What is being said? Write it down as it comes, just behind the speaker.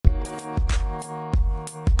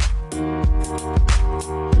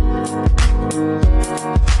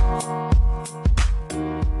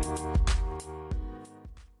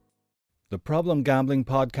Problem Gambling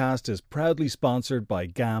podcast is proudly sponsored by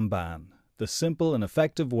GamBan, the simple and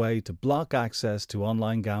effective way to block access to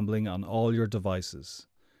online gambling on all your devices.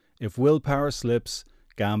 If willpower slips,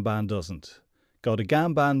 GamBan doesn't. Go to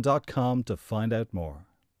gamban.com to find out more.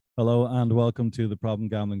 Hello and welcome to the Problem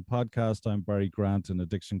Gambling podcast. I'm Barry Grant, an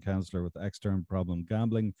addiction counsellor with Extern Problem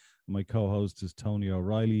Gambling. My co-host is Tony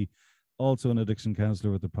O'Reilly, also an addiction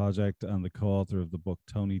counsellor with the project and the co-author of the book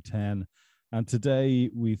Tony 10. And today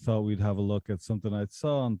we thought we'd have a look at something I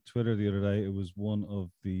saw on Twitter the other day. It was one of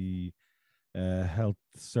the health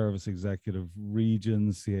service executive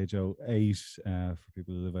regions, CHO8, for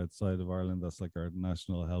people who live outside of Ireland. That's like our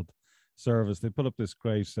national health service. They put up this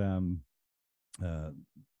great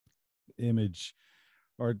image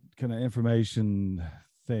or kind of information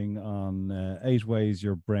thing on 8 ways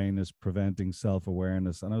your brain is preventing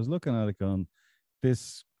self-awareness. And I was looking at it going,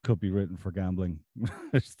 this could be written for gambling.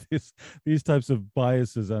 These types of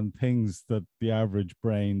biases and things that the average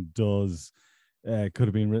brain does could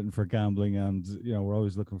have been written for gambling. And, you know, we're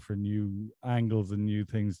always looking for new angles and new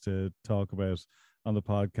things to talk about on the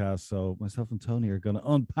podcast. So myself and Tony are going to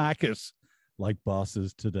unpack it like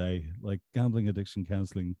bosses today, like gambling addiction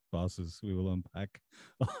counseling bosses. We will unpack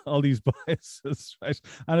all these biases, right?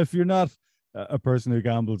 And if you're not a person who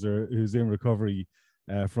gambles or who's in recovery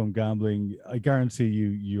from gambling, I guarantee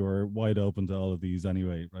you're wide open to all of these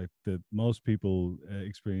anyway, right? That most people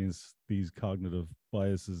experience these cognitive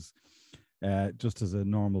biases just as a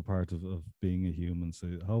normal part of being a human. So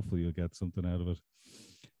hopefully you'll get something out of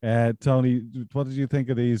it. Tony, what did you think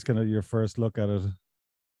of these, kind of your first look at it?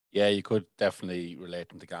 Yeah, you could definitely relate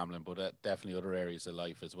them to gambling, but definitely other areas of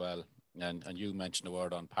life as well. And you mentioned the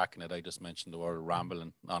word unpacking it. I just mentioned the word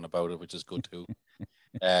rambling on about it, which is good too.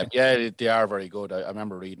 Yeah, they are very good. I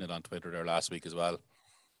remember reading it on Twitter there last week as well.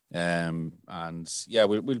 And yeah,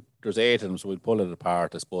 there's 8 of them, so we'll pull it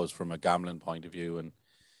apart, I suppose, from a gambling point of view. And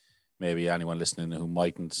maybe anyone listening who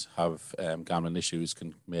mightn't have gambling issues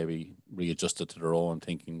can maybe readjust it to their own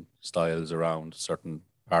thinking styles around certain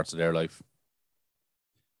parts of their life.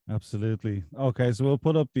 Absolutely. Okay, so we'll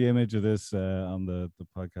put up the image of this on the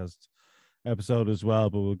podcast episode as well,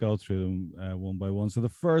 but we'll go through them one by one. So the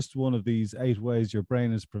first one of these 8 ways your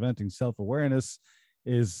brain is preventing self-awareness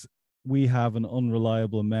is we have an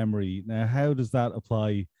unreliable memory. Now, how does that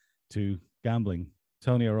apply to gambling?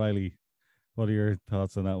 Tony O'Reilly, what are your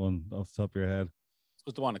thoughts on that one off the top of your head?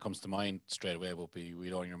 So the one that comes to mind straight away would be we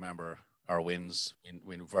don't remember our wins.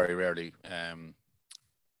 We very rarely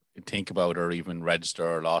think about or even register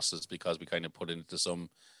our losses because we kind of put it into some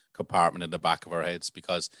compartment in the back of our heads.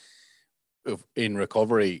 Because if in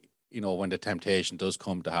recovery, you know, when the temptation does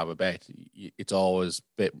come to have a bet, it's always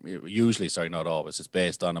usually not always, it's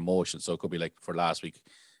based on emotion. So it could be like for last week,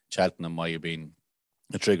 Cheltenham might have been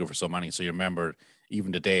a trigger for so many. So you remember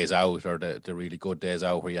even the days out or the really good days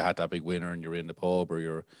out where you had that big winner and you're in the pub or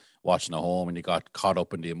you're watching at home and you got caught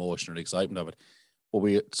up in the emotional excitement of it.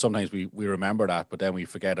 But sometimes we remember that, but then we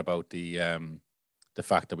forget about the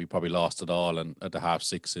fact that we probably lost it all and at the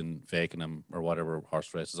 6:30 in Fakenham or whatever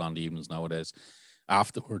horse races on the evenings nowadays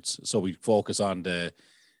afterwards. So we focus on the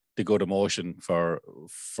good emotion for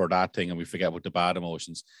that thing and we forget about the bad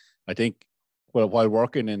emotions. I think, well, while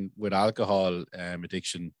working with alcohol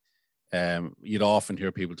addiction, you'd often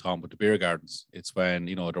hear people talking about the beer gardens. It's when,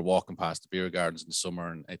 you know, they're walking past the beer gardens in the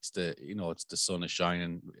summer and it's the sun is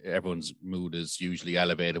shining. Everyone's mood is usually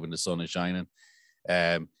elevated when the sun is shining.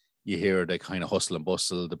 You hear the kind of hustle and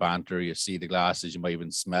bustle, the banter, you see the glasses, you might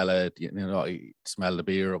even smell it, you smell the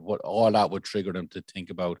beer. All that would trigger them to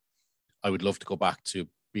think about, I would love to go back to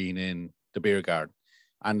being in the beer garden.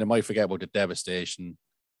 And they might forget about the devastation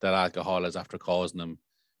that alcohol has after causing them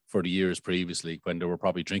for the years previously when they were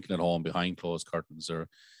probably drinking at home behind closed curtains or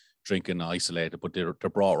drinking isolated, but they're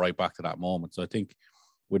brought right back to that moment. So I think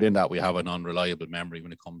within that we have an unreliable memory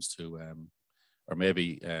when it comes to, or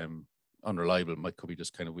maybe unreliable, could be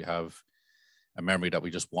just kind of, we have a memory that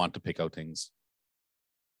we just want to pick out things.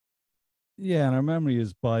 Yeah, and our memory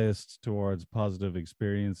is biased towards positive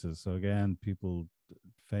experiences. So again, people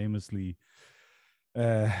famously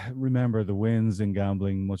remember the wins in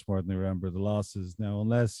gambling much more than they remember the losses. Now,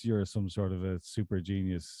 unless you're some sort of a super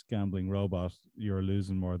genius gambling robot, you're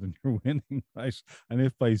losing more than you're winning, right? And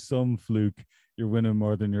if by some fluke you're winning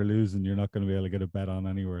more than you're losing, you're not going to be able to get a bet on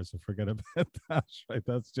anywhere. So forget about that, right?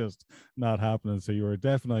 That's just not happening. So you are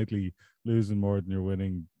definitely losing more than you're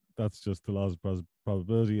winning. That's just the laws of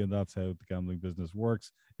probability, and that's how the gambling business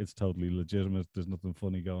works. It's totally legitimate. There's nothing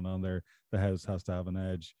funny going on there. The house has to have an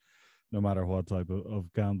edge, no matter what type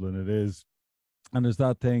of gambling it is. And there's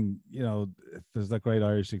that thing, you know, there's that great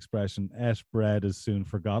Irish expression, "Et bread is soon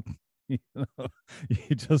forgotten." you know,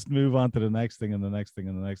 you just move on to the next thing and the next thing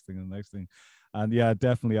and the next thing and the next thing. And yeah,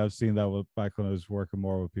 definitely I've seen that back when I was working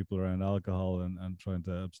more with people around alcohol and trying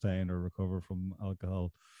to abstain or recover from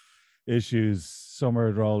alcohol issues. Summer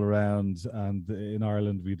would roll around, and in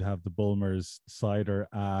Ireland we'd have the Bulmers cider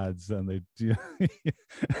ads, and they do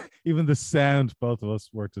even the sound. Both of us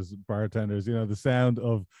worked as bartenders. You know, the sound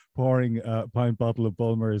of pouring a pint bottle of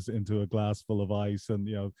Bulmers into a glass full of ice, and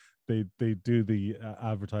you know they do the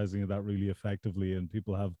advertising of that really effectively, and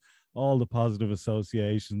people have all the positive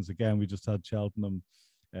associations. Again, we just had Cheltenham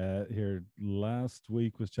here last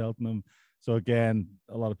week was Cheltenham. So again,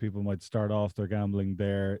 a lot of people might start off their gambling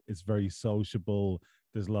there. It's very sociable.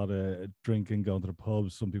 There's a lot of drinking, going to the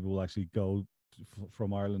pubs. Some people will actually go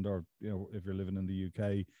from Ireland, or you know, if you're living in the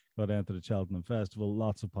UK, go down to the Cheltenham Festival.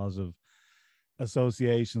 Lots of positive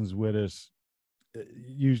associations with it.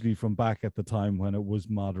 Usually from back at the time when it was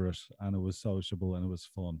moderate and it was sociable and it was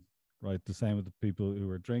fun, right? The same with the people who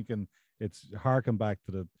were drinking. It's harken back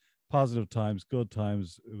to the positive times, good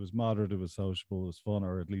times. It was moderate, it was sociable, it was fun,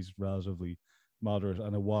 or at least relatively moderate,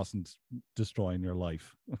 and it wasn't destroying your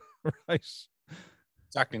life, right?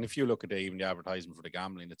 Exactly. And if you look at even the advertisement for the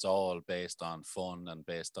gambling, it's all based on fun and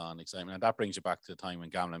based on excitement. And that brings you back to the time when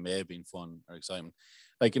gambling may have been fun or excitement.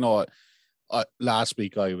 Like, you know, last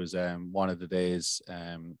week I was one of the days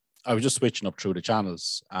I was just switching up through the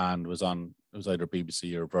channels and was on, it was either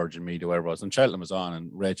BBC or Virgin Media, wherever it was, and Cheltenham was on, and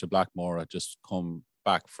Rachel Blackmore had just come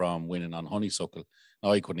back from winning on Honeysuckle.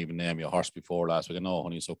 Now, I couldn't even name you a horse before last week. I know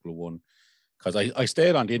Honeysuckle won because I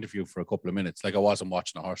stayed on the interview for a couple of minutes. Like, I wasn't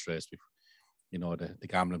watching a horse race before. You know, the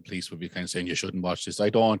gambling police would be kind of saying you shouldn't watch this. I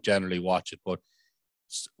don't generally watch it, but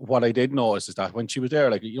what I did notice is that when she was there,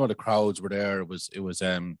 like, you know, the crowds were there. It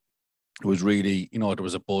was really, you know, there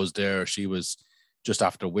was a buzz there. She was just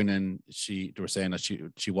after winning. They were saying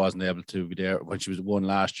that she wasn't able to be there when she was won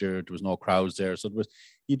last year. There was no crowds there, so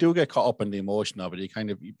you do get caught up in the emotion of it. You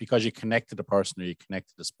kind of, because you connect to the person or you connect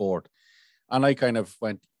to the sport. And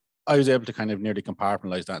I was able to kind of nearly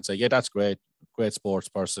compartmentalize that and say, yeah, that's great sports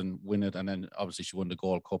person, win it. And then obviously she won the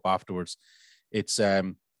Gold Cup afterwards. It's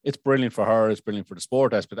brilliant for her. It's brilliant for the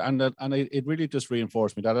sport aspect. And it really just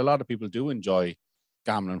reinforced me that a lot of people do enjoy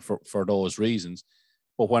gambling for those reasons.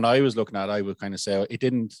 But when I was looking at it, I would kind of say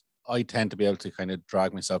I tend to be able to kind of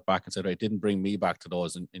drag myself back and say, right, it didn't bring me back to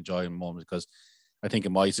those enjoying moments, because I think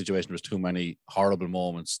in my situation, there was too many horrible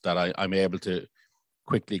moments that I'm able to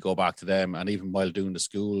quickly go back to them. And even while doing the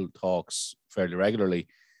school talks fairly regularly,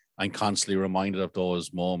 I'm constantly reminded of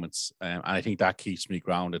those moments. And I think that keeps me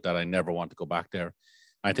grounded, that I never want to go back there.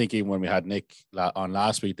 I think even when we had Nick on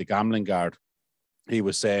last week, the gambling guard, he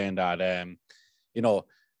was saying that, you know,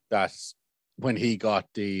 that when he got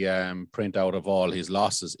the printout of all his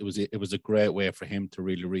losses, it was a great way for him to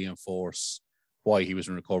really reinforce why he was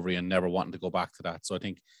in recovery and never wanting to go back to that. So I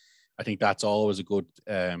think that's always a good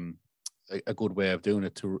way of doing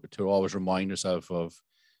it, to always remind yourself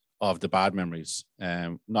of the bad memories,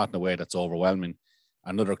 not in a way that's overwhelming.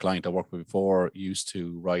 Another client I worked with before used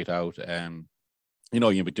to write out, you know,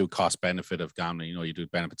 you would do cost benefit of gambling, you know, you do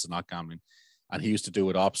benefits of not gambling. And he used to do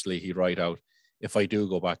it oppositely. He'd write out, if I do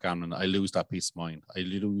go back gambling, I lose that peace of mind. I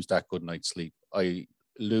lose that good night's sleep. I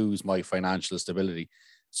lose my financial stability.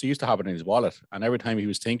 So he used to have it in his wallet. And every time he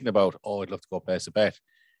was thinking about, oh, I'd love to go place a bet,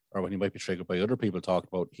 or when he might be triggered by other people talking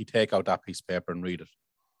about, he'd take out that piece of paper and read it.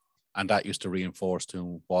 And that used to reinforce to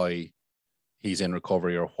him why he's in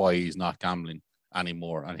recovery or why he's not gambling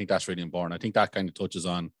anymore. And I think that's really important. I think that kind of touches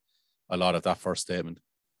on a lot of that first statement.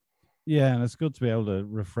 Yeah, and it's good to be able to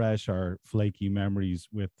refresh our flaky memories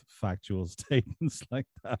with factual statements like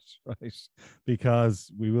that, right?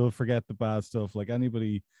 Because we will forget the bad stuff. Like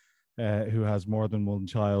anybody who has more than one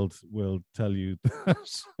child will tell you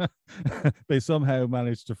that they somehow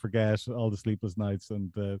managed to forget all the sleepless nights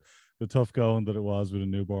and the tough going that it was with a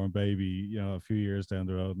newborn baby, you know, a few years down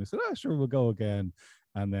the road. And they said, oh, sure, we'll go again.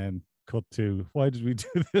 And then cut to, why did we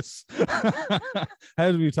do this?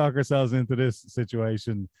 How did we talk ourselves into this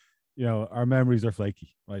situation? You know, our memories are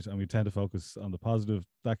flaky, right? And we tend to focus on the positive.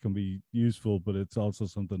 That can be useful, but it's also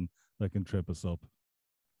something that can trip us up.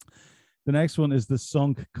 The next one is the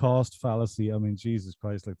sunk cost fallacy. I mean, Jesus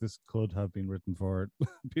Christ, like this could have been written for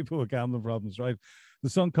people with gambling problems, right? The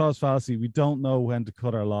sunk cost fallacy, we don't know when to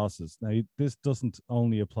cut our losses. Now, this doesn't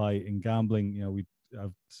only apply in gambling. You know, we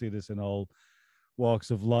see this in all walks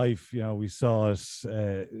of life. You know, we saw it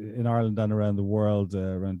in Ireland and around the world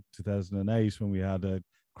around 2008 when we had a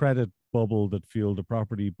credit bubble that fueled a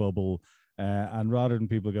property bubble. And rather than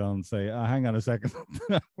people go and say, oh, hang on a second,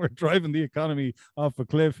 we're driving the economy off a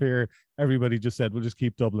cliff here, everybody just said, we'll just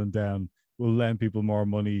keep doubling down. We'll lend people more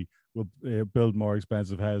money. will build more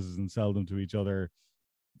expensive houses and sell them to each other.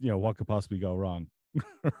 What could possibly go wrong?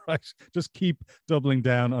 Right? Just keep doubling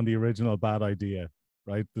down on the original bad idea,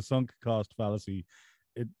 right? The sunk cost fallacy.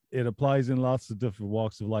 It applies in lots of different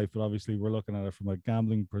walks of life, but obviously we're looking at it from a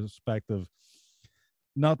gambling perspective.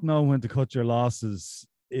 Not knowing when to cut your losses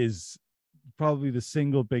is probably the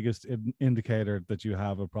single biggest indicator that you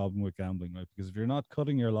have a problem with gambling, right? Because if you're not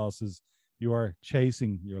cutting your losses, you are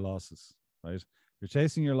chasing your losses, right? If you're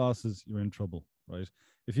chasing your losses, you're in trouble, right?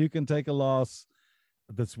 If you can take a loss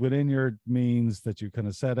that's within your means, that you kind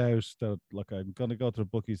of set out that, look, I'm going to go to the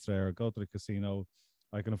bookies today or go to the casino,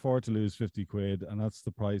 I can afford to lose 50 quid, and that's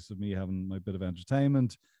the price of me having my bit of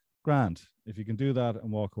entertainment. Grand. If you can do that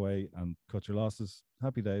and walk away and cut your losses,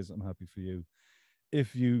 happy days. I'm happy for you.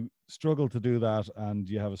 If you struggle to do that and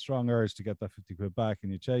you have a strong urge to get that 50 quid back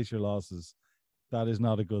and you chase your losses, that is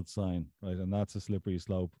not a good sign, right? And that's a slippery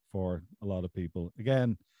slope for a lot of people.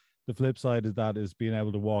 Again, the flip side of that is being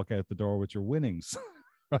able to walk out the door with your winnings,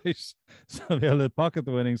 right? So be able to pocket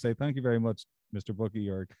the winnings, say, thank you very much, Mr. Bookie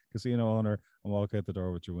or casino owner, and walk out the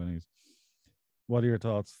door with your winnings. What are your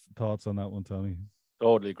thoughts on that one, Tony?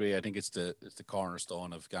 Totally agree. I think it's the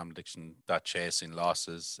cornerstone of gambling addiction, that chasing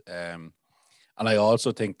losses. And I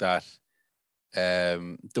also think that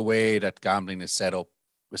the way that gambling is set up,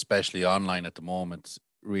 especially online at the moment,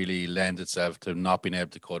 really lends itself to not being able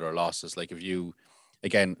to cut our losses. Like if you,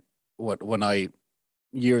 again, when I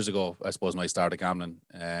years ago, I suppose when I started gambling,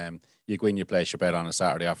 you go in, you place your bet on a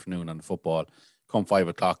Saturday afternoon on football. Come 5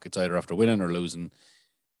 o'clock, it's either after winning or losing.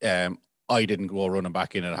 I didn't go running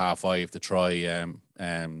back in at 5:30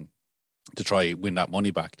 to try win that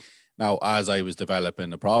money back. Now, as I was developing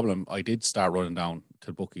the problem, I did start running down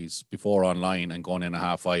to bookies before online and going in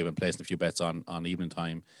at 5:30 and placing a few bets on evening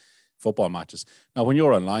time football matches. Now, when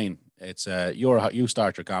you're online, it's you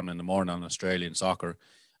start your gambling in the morning on Australian soccer,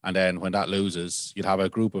 and then when that loses, you'll have a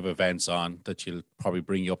group of events on that you'll probably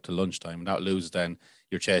bring you up to lunchtime. And that loses, then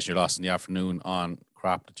you're chasing your loss in the afternoon on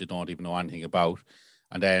crap that you don't even know anything about,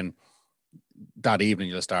 and then that evening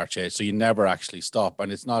you'll start chasing. So you never actually stop,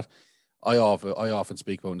 and it's not. I often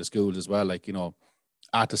speak about in the schools as well. Like,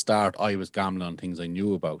 at the start, I was gambling on things I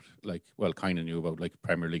knew about, kind of knew about, like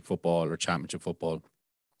Premier League football or Championship football,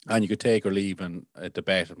 and you could take or leave and the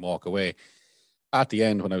bet and walk away. At the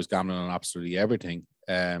end, when I was gambling on absolutely everything,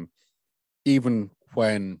 even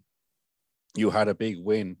when you had a big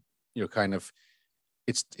win, you're kind of,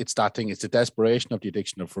 it's that thing. It's the desperation of the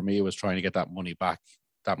addiction. For me, it was trying to get that money back,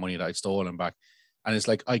 that money that I'd stolen back. And it's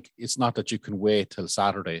like, it's not that you can wait till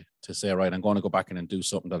Saturday to say, right, I'm going to go back in and do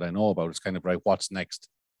something that I know about. It's kind of, right, what's next?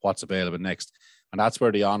 What's available next? And that's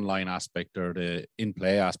where the online aspect or the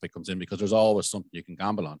in-play aspect comes in, because there's always something you can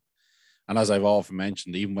gamble on. And as I've often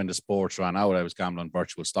mentioned, even when the sports ran out, I was gambling on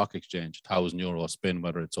virtual stock exchange, €1,000 spin,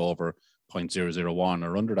 whether it's over 0.001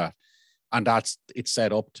 or under that. And it's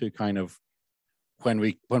set up to kind of, when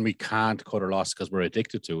we can't cut our loss because we're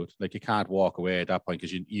addicted to it, like you can't walk away at that point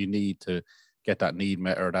because you need to get that need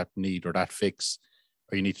met or that fix,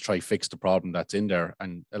 or you need to try fix the problem that's in there.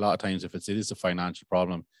 And a lot of times, if it is a financial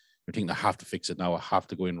problem, you're thinking, I have to fix it now. I have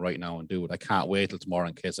to go in right now and do it. I can't wait till tomorrow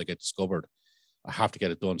in case I get discovered. I have to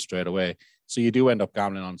get it done straight away. So you do end up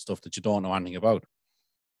gambling on stuff that you don't know anything about.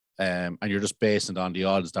 And you're just basing it on the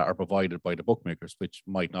odds that are provided by the bookmakers, which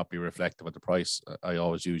might not be reflective of the price. I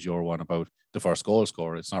always use your one about the first goal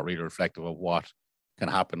scorer. It's not really reflective of what can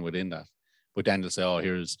happen within that. But then they'll say, oh,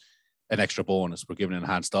 here's an extra bonus. We're giving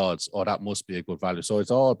enhanced odds. Oh, that must be a good value. So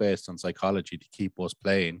it's all based on psychology to keep us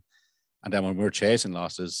playing. And then when we're chasing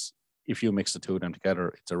losses, if you mix the two of them together,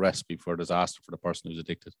 it's a recipe for disaster for the person who's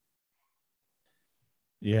addicted.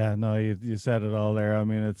 Yeah, no, you said it all there. I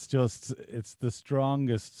mean, it's the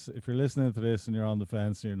strongest. If you're listening to this and you're on the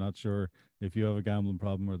fence and you're not sure if you have a gambling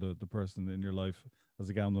problem or the person in your life has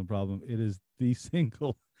a gambling problem, it is the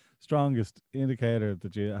single strongest indicator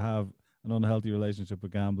that you have an unhealthy relationship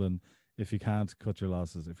with gambling. If you can't cut your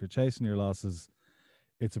losses, if you're chasing your losses,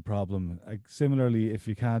 it's a problem. Similarly, if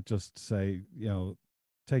you can't just say,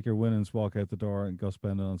 take your winnings, walk out the door and go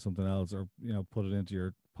spend it on something else, or, put it into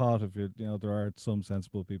your pot. If there are some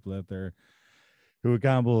sensible people out there who would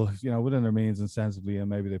gamble, within their means and sensibly, and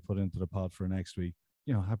maybe they put into the pot for next week,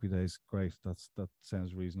 happy days. Great. That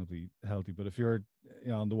sounds reasonably healthy. But if you're,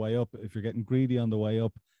 on the way up, if you're getting greedy on the way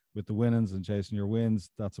up with the winnings and chasing your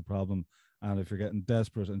wins, that's a problem. And if you're getting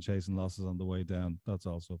desperate and chasing losses on the way down, that's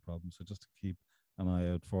also a problem. So just to keep an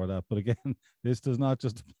eye out for that. But again, this does not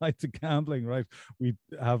just apply to gambling, right? We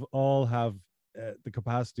all have the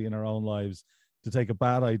capacity in our own lives to take a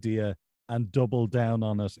bad idea and double down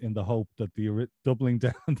on it in the hope that doubling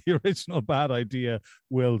down the original bad idea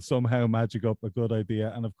will somehow magic up a good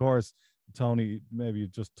idea. And of course, Tony, maybe you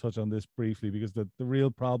just touch on this briefly, because the real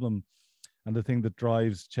problem and the thing that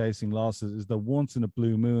drives chasing losses is that once in a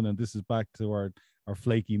blue moon, and this is back to our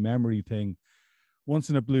flaky memory thing, once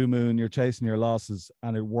in a blue moon, you're chasing your losses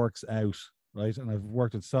and it works out, right? And I've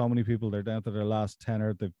worked with so many people, they're down to their last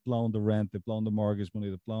tenner, they've blown the rent, they've blown the mortgage money,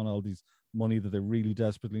 they've blown all these money that they really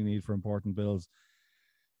desperately need for important bills.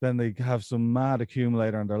 Then they have some mad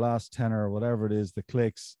accumulator on their last tenner or whatever it is that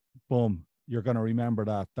clicks, boom, you're going to remember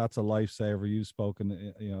that. That's a lifesaver. You've spoken,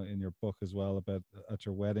 in your book as well about at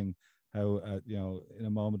your wedding, how, in a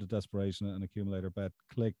moment of desperation, an accumulator bet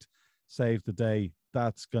clicked, saved the day.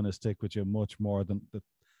 That's going to stick with you much more than the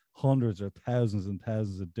hundreds or thousands and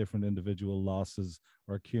thousands of different individual losses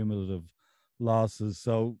or cumulative losses.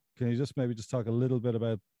 So can you just maybe just talk a little bit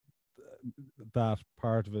about that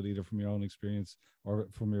part of it, either from your own experience or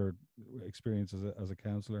from your experience as a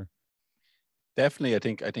counselor? Definitely,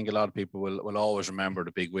 I think a lot of people will always remember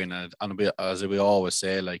the big win, and as we always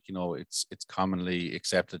say, like, it's commonly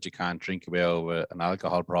accepted you can't drink away over an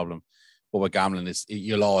alcohol problem, but with gambling,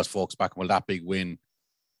 you'll always focus back on, well, that big win,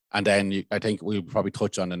 and then I think we'll probably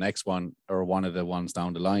touch on the next one, or one of the ones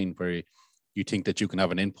down the line, where you think that you can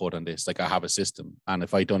have an input on this. Like, I have a system, and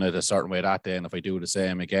if I done it a certain way that day, and if I do the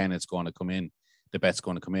same again, it's going to come in. The bet's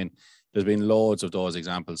going to come in. There's been loads of those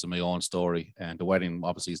examples in my own story, and the wedding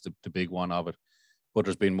obviously is the big one of it. But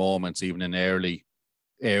there's been moments even in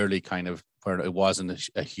early kind of where it wasn't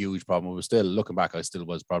a huge problem. It was still, looking back, I still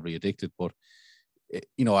was probably addicted, but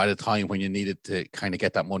at a time when you needed to kind of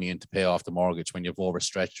get that money in to pay off the mortgage, when you've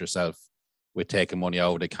overstretched yourself with taking money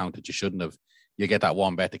out of the account that you shouldn't have, you get that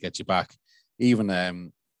one bet to get you back. Even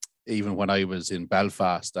when I was in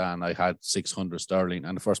Belfast and I had 600 sterling,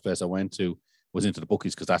 and the first place I went to was into the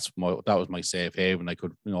bookies, because that was my safe haven. I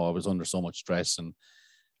could, I was under so much stress and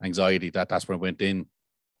anxiety that's where I went in,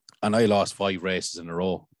 and I lost 5 races in a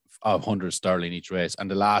row, 100 sterling each race. And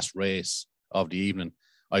the last race of the evening,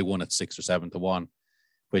 I won at 6 or 7 to 1,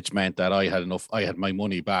 which meant that I had my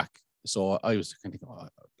money back. So I was kind of,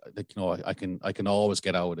 I can always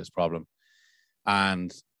get out of this problem.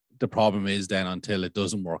 And the problem is then until it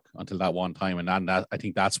doesn't work, until that one time, and then I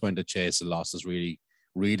think that's when the chase of losses really,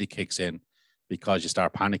 really kicks in, because you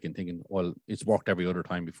start panicking, thinking, well, it's worked every other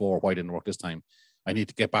time before. Why didn't it work this time? I need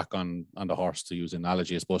to get back on the horse, to use an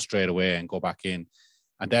analogy, I suppose, straight away and go back in.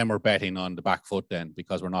 And then we're betting on the back foot then,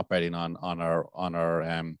 because we're not betting on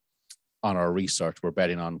our research. We're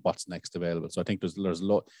betting on what's next available. So I think there's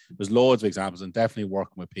loads of examples, and definitely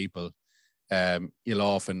working with people. You'll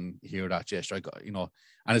often hear that gesture,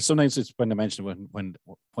 and sometimes it's when they mention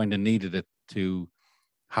when they needed it to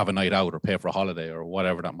have a night out or pay for a holiday or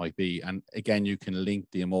whatever that might be. And again, you can link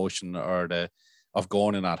the emotion of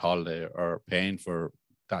going on that holiday or paying for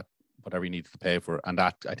that, whatever you need to pay for. And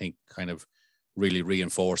that, I think, kind of really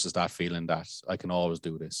reinforces that feeling that I can always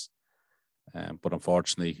do this. But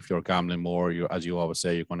unfortunately, if you're gambling more, as you always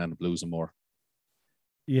say, you're going to end up losing more.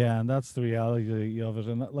 Yeah, and that's the reality of it.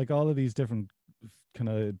 And like all of these different kind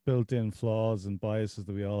of built-in flaws and biases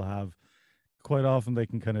that we all have, quite often they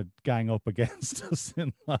can kind of gang up against us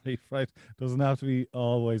in life, right? Doesn't have to be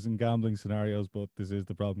always in gambling scenarios, but this is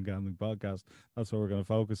the Problem Gambling Podcast. That's what we're going to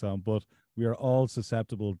focus on. But we are all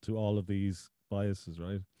susceptible to all of these biases,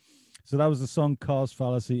 right? So that was the sunk cost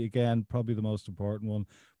fallacy. Again, probably the most important one.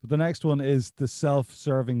 But the next one is the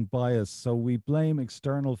self-serving bias. So we blame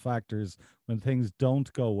external factors when things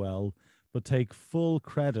don't go well, but take full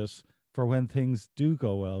credit for when things do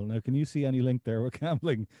go well. Now, can you see any link there with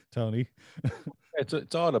gambling, Tony?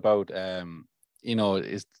 It's all about,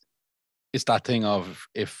 it's that thing of,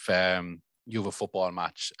 if you have a football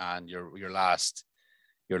match and your last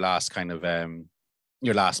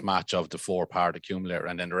match of the 4-part accumulator,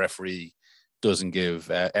 and then the referee doesn't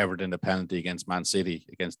give Everton a penalty against Man City,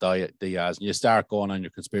 against Diaz, and you start going on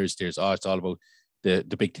your conspiracy theories. Oh, it's all about the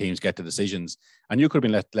big teams get the decisions, and you could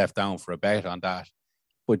have been left down for a bet on that.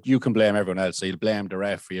 But you can blame everyone else. So you'll blame the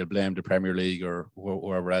referee, you'll blame the Premier League or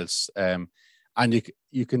whoever else. And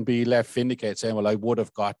you can be left vindicated, saying, well, I would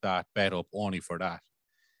have got that bet up only for that.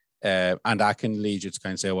 And that can lead you to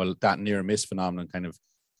kind of say, well, that near miss phenomenon, kind of,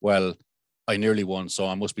 well, I nearly won, so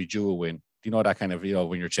I must be due a win. Do you know that kind of,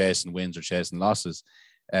 when you're chasing wins or chasing losses?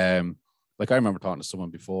 Like I remember talking to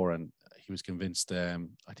someone before, and he was convinced. I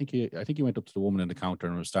think he went up to the woman in the counter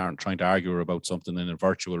and was trying to argue about something in a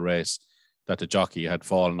virtual race, that the jockey had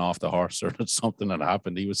fallen off the horse or something had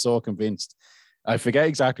happened. He was so convinced. I forget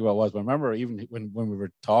exactly what it was, but I remember even when we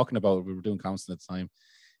were talking about it, we were doing counseling at the time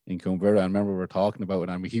in Cumbria. I remember we were talking about it,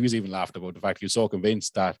 and he was even laughed about the fact he was so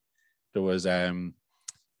convinced that there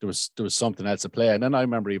was something else at play. And then I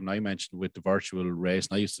remember even I mentioned with the virtual race,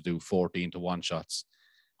 and I used to do 14 to 1 shots,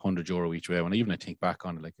 €100 each way. And even I think back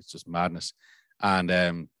on it, like it's just madness.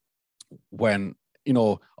 And when, you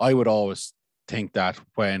know, I would always think that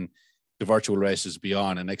when the virtual races be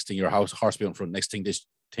on, and next thing your horse be in front, next thing this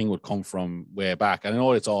thing would come from way back. And I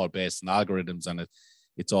know it's all based on algorithms and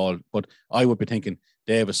it's all, but I would be thinking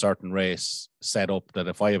they have a certain race set up that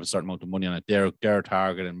if I have a certain amount of money on it, they're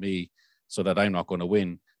targeting me so that I'm not going to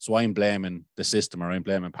win. So I'm blaming the system, or I'm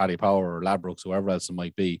blaming Paddy Power or Ladbrokes, whoever else it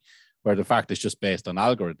might be, where the fact is just based on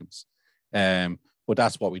algorithms. But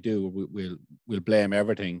that's what we do. We'll blame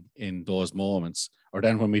everything in those moments. Or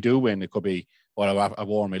then when we do win, it could be, well, I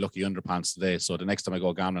wore my lucky underpants today, so the next time I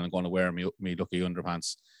go gambling, I'm going to wear me lucky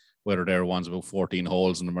underpants, whether they're ones about 14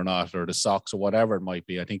 holes in them or not, or the socks or whatever it might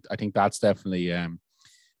be. I think that's definitely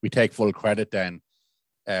we take full credit then.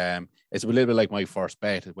 It's a little bit like my first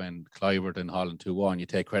bet when Clivert and Holland 2-1. You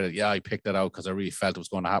take credit. Yeah, I picked that out because I really felt it was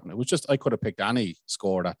going to happen. It was just, I could have picked any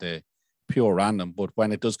score that day, pure random. But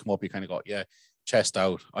when it does come up, you kind of go, yeah, chest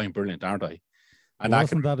out. I'm brilliant, aren't I? And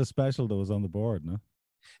wasn't that a special that was on the board, no?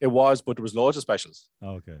 It was, but there was loads of specials.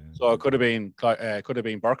 Okay. So it could have been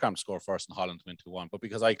Bergkamp to score first and Holland to win 2-1. But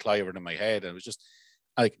because I Clivered in my head, it was just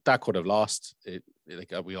like that could have lost it.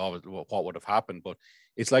 Like we always, what would have happened? But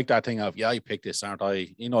it's like that thing of, yeah, I picked this, aren't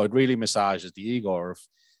I? You know, it really massages the ego. Or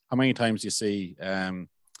how many times you see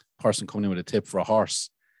person coming in with a tip for a horse,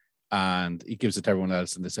 and he gives it to everyone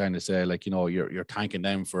else, and they say like, you know, you're thanking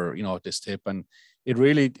them for, you know, this tip, and it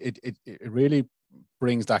really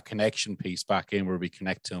brings that connection piece back in where we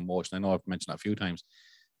connect to emotion. I know I've mentioned that a few times,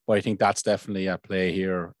 but I think that's definitely at play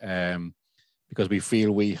here, because we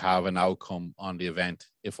feel we have an outcome on the event.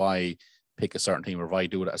 If I pick a certain team, or if I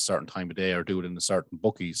do it at a certain time of day, or do it in a certain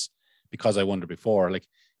bookies, because I won it before. Like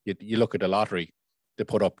you look at the lottery, they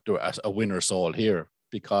put up a winner sold here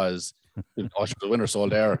because the winner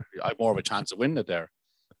sold there. I have more of a chance of winning it there,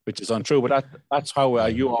 which is untrue. But that's how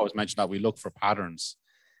you always mention that we look for patterns.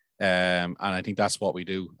 And I think that's what we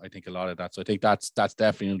do. I think a lot of that. So I think that's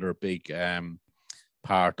definitely another big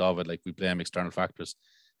part of it. Like we blame external factors.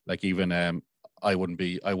 Like even I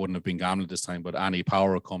wouldn't have been gambling this time, but Annie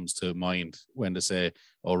Power comes to mind when they say,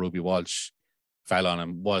 "Oh, Ruby Walsh fell on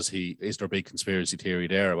him." Is there a big conspiracy theory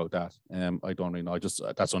there about that? I don't really know.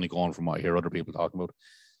 That's only going from what I hear other people talking about.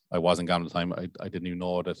 I wasn't gambling at the time. I didn't even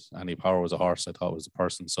know that Annie Power was a horse. I thought it was a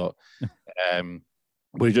person. So,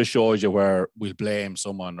 but it just shows you where we'll blame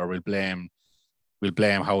someone, or we'll blame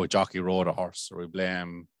how a jockey rode a horse, or we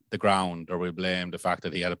blame the ground, or we blame the fact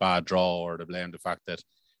that he had a bad draw, or they blame the fact that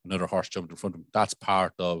another horse jumped in front of him. That's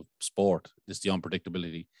part of sport. It's the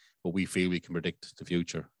unpredictability, but we feel we can predict the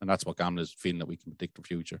future, and that's what gambling is, feeling that we can predict the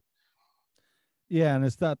future. Yeah, and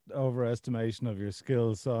it's that overestimation of your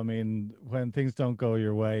skills. So, I mean, when things don't go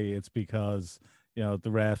your way, it's because, you know, the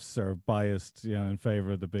refs are biased, you know, in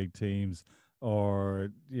favor of the big teams, or,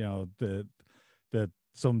 you know, that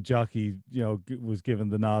some jockey, you know, was given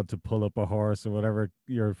the nod to pull up a horse, or whatever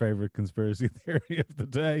your favorite conspiracy theory of the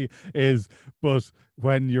day is. But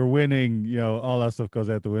when you're winning, you know, all that stuff goes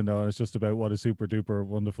out the window, and it's just about what a super duper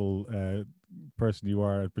wonderful person you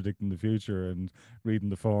are at predicting the future and reading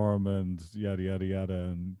the form and yada yada yada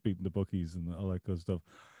and beating the bookies and all that good stuff.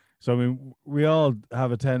 So I mean, we all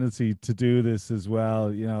have a tendency to do this as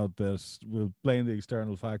well, you know, that we'll blame the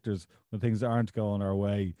external factors when things aren't going our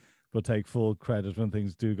way, but take full credit when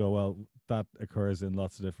things do go well. That occurs in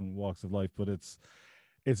lots of different walks of life, but it's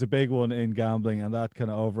a big one in gambling, and that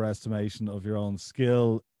kind of overestimation of your own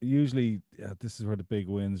skill. Usually, this is where the big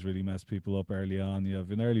wins really mess people up early on. You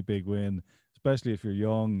have an early big win, especially if you're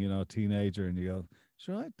young, you know, teenager, and you go,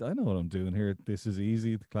 sure, I know what I'm doing here. This is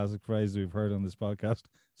easy. The classic phrase we've heard on this podcast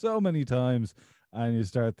so many times. And you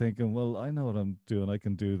start thinking, well, I know what I'm doing. I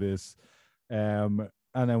can do this. And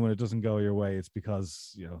then when it doesn't go your way, it's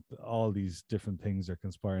because, you know, all these different things are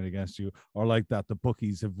conspiring against you. Or like that, the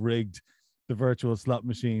bookies have rigged the virtual slot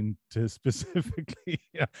machine to specifically,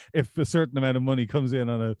 if a certain amount of money comes in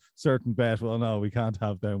on a certain bet, well, no, we can't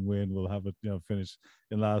have them win. We'll have it, you know, finish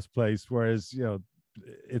in last place. Whereas, you know,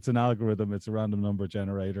 it's an algorithm. It's a random number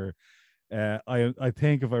generator. I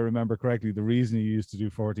think if I remember correctly, the reason you used to do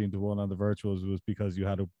 14 to 1 on the virtuals was because you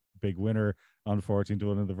had a big winner on 14 to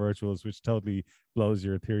 1 in the virtuals, which totally blows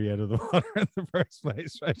your theory out of the water in the first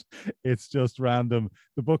place, right? It's just random.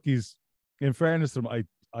 The bookies, in fairness to them,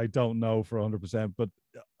 I don't know for 100%, but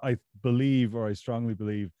I believe, or I strongly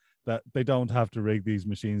believe, that they don't have to rig these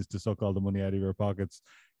machines to suck all the money out of your pockets.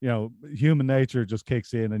 You know, human nature just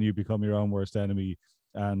kicks in and you become your own worst enemy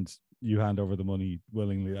and you hand over the money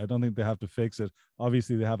willingly. I don't think they have to fix it.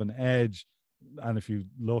 Obviously, they have an edge and if you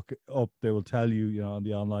look up, they will tell you, you know, on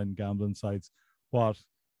the online gambling sites what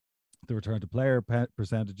the return to player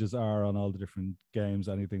percentages are on all the different games.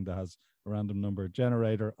 Anything that has a random number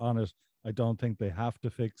generator on it, I don't think they have to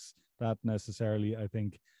fix that necessarily. I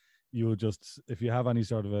think you will just, if you have any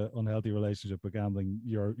sort of an unhealthy relationship with gambling,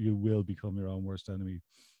 you will become your own worst enemy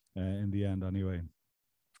in the end anyway.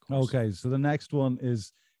 Okay, so the next one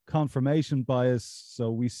is confirmation bias. So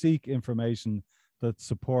we seek information that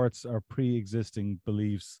supports our pre-existing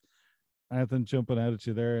beliefs. Anything jumping out at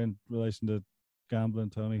you there in relation to gambling,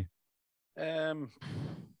 Tony? Not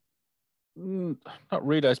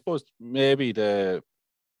really. I suppose maybe the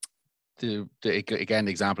again,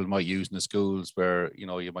 the example might use in the schools where, you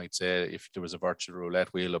know, you might say if there was a virtual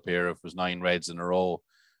roulette wheel up here, if it was 9 reds in a row,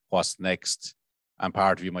 what's next? And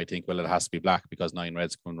part of you might think, well, it has to be black because 9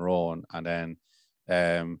 reds come in a row. And then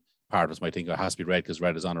part of us might think it has to be red because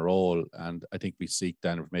red is on a roll. And I think we seek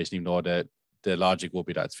that information, even though the logic will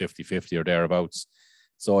be that it's 50-50 or thereabouts.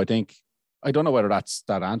 So I think, I don't know whether that's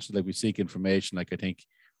that answer. Like, we seek information. Like,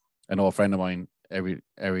 I know a friend of mine, every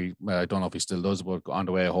well, I don't know if he still does, but on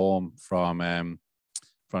the way home from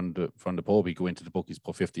the pub, he go into the bookies,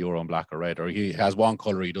 put €50 on black or red, or he has one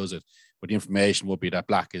color, he does it, but the information would be that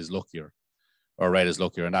black is luckier or red is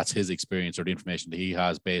luckier, and that's his experience or the information that he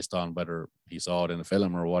has based on whether he saw it in a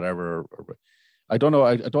film or whatever. I don't know.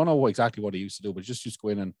 I don't know exactly what he used to do, but just go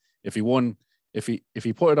in, and if he won, if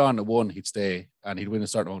he put it on at one, he'd stay and he'd win a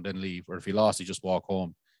certain amount, then leave. Or if he lost, he'd just walk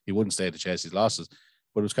home. He wouldn't stay to chase his losses.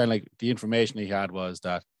 But it was kind of like the information he had was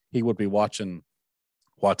that he would be watching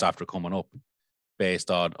what's after coming up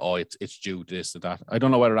based on, oh, it's due to this and that. I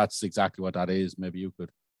don't know whether that's exactly what that is. Maybe you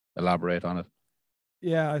could elaborate on it.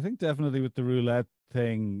 Yeah, I think definitely with the roulette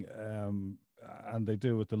thing, and they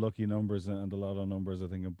do with the lucky numbers and the lotto numbers, I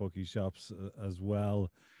think in bookie shops as well.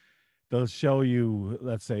 They'll show you,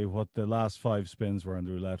 let's say, what the last 5 spins were on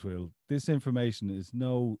the roulette wheel. This information is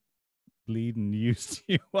no bleeding use to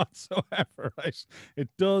you whatsoever, right? It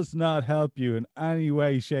does not help you in any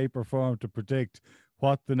way, shape, or form to predict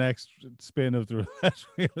what the next spin of the roulette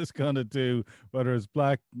wheel is going to do, whether it's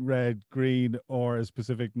black, red, green, or a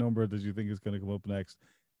specific number that you think is going to come up next.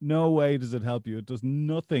 No way does it help you. It does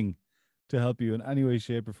nothing to help you in any way,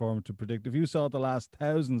 shape, or form to predict. If you saw the last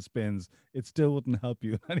 1,000 spins, it still wouldn't help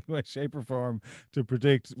you in any way, shape, or form to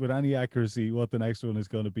predict with any accuracy what the next one is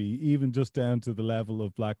going to be, even just down to the level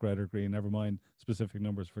of black, red, or green. Never mind specific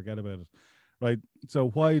numbers, forget about it. Right. So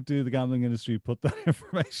why do the gambling industry put that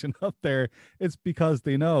information up there? It's because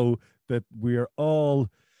they know that we are all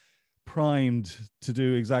primed to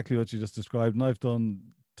do exactly what you just described. And I've done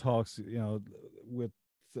talks, you know, with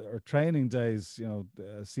or training days, you know,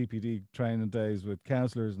 CPD training days with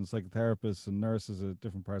counselors and psychotherapists and nurses at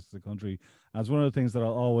different parts of the country. And it's one of the things that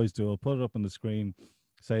I'll always do. I'll put it up on the screen,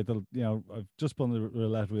 say that, you know, I've just spun the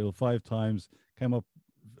roulette wheel 5 times, came up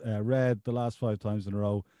red the last 5 times in a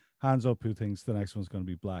row. Hands up who thinks the next one's going to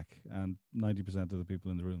be black. And 90% of the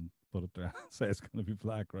people in the room put up there say it's going to be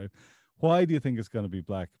black, right? Why do you think it's going to be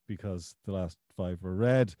black? Because the last 5 were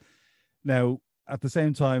red. Now, at the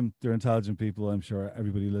same time, they're intelligent people. I'm sure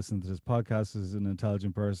everybody listening to this podcast is an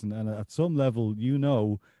intelligent person. And at some level, you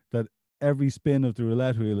know that every spin of the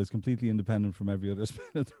roulette wheel is completely independent from every other spin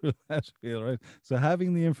of the roulette wheel, right? So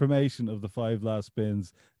having the information of the 5 last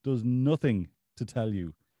spins does nothing to tell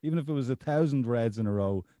you. Even if it was 1,000 reds in a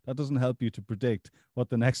row, that doesn't help you to predict what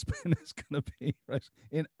the next spin is going to be, right?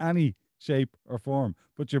 In any shape or form.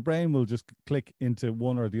 But your brain will just click into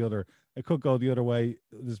one or the other. It could go the other way.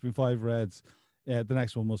 There's been 5 reds. The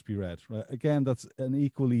next one must be red, right? Again, that's an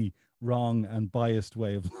equally wrong and biased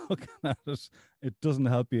way of looking at it. It doesn't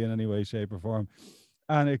help you in any way, shape, or form.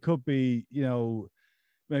 And it could be, you know,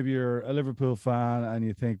 maybe you're a Liverpool fan and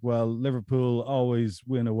you think, well, Liverpool always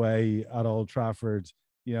win away at Old Trafford,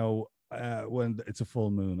 you know, when it's a full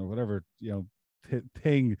moon or whatever, you know,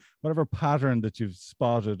 thing, whatever pattern that you've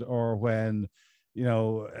spotted, or when, you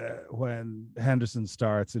know, when Henderson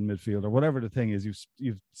starts in midfield, or whatever the thing is,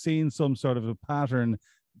 you've seen some sort of a pattern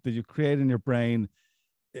that you create in your brain.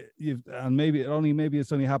 And maybe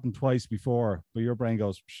it's only happened twice before, but your brain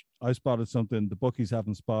goes, I spotted something, the bookies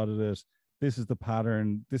haven't spotted it. This is the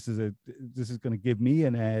pattern. This is going to give me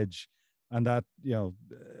an edge. And that, you know,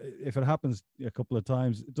 if it happens a couple of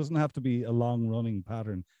times, it doesn't have to be a long running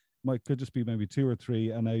pattern. Could just be maybe 2 or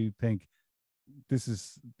 3. And I think this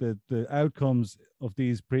is the outcomes of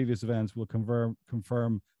these previous events will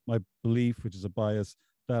confirm my belief, which is a bias,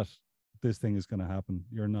 that this thing is going to happen.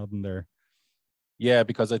 You're nodding there. Yeah,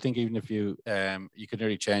 because I think even if you can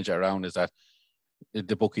really change it around, is that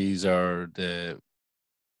the bookies or the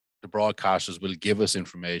the broadcasters will give us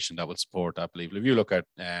information that will support that belief. If you look at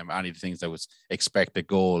any of the things that was expected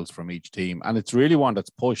goals from each team, and it's really one that's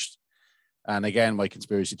pushed. And again, my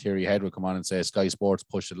conspiracy theory head will come on and say Sky Sports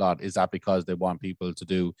pushed a lot. Is that because they want people to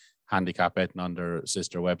do handicap betting on their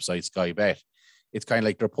sister website, Sky Bet? It's kind of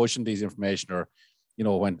like they're pushing these information, or, you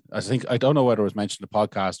know, when I don't know whether it was mentioned in the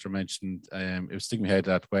podcast or mentioned, it was sticking my head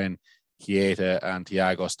that when Chiesa and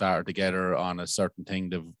Thiago started together on a certain thing,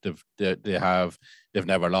 they've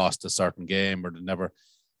never lost a certain game, or they never.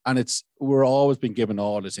 And we're always been given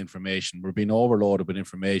all this information. We're being overloaded with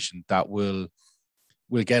information that will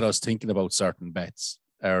get us thinking about certain bets,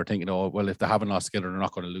 or thinking, oh, well, if they haven't lost together, they're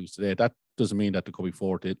not going to lose today. That doesn't mean that there could be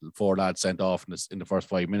four lads sent off in the first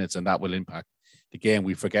 5 minutes, and that will impact the game.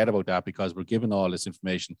 We forget about that because we're given all this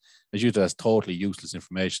information. As usual, that's totally useless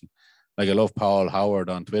information. Like, I love Paul Howard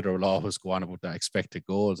on Twitter will always go on about the expected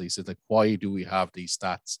goals. He says, like, why do we have these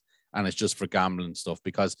stats? And it's just for gambling stuff,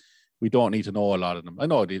 because we don't need to know a lot of them. I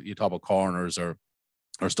know you talk about corners or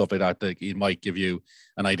stuff like that it might give you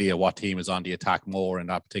an idea what team is on the attack more in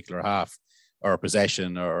that particular half, or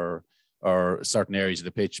possession, or certain areas of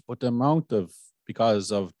the pitch. But the amount of,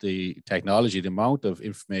 because of the technology, the amount of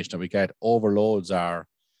information that we get overloads our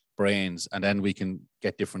brains, and then we can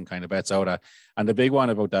get different kind of bets out of. And the big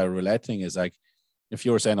one about that roulette thing is, like, if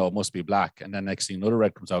you're saying, oh, it must be black, and then next thing another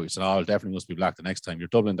red comes out, you say, oh, it definitely must be black the next time. You're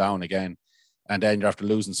doubling down again. And then you're after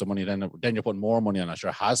losing some money. Then you're putting more money on it.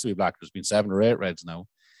 Sure, it has to be black. There's been 7 or 8 reds now.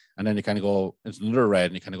 And then you kind of go, it's another red.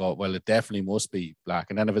 And you kind of go, well, it definitely must be black.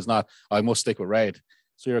 And then if it's not, I must stick with red.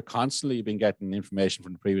 So you're constantly been getting information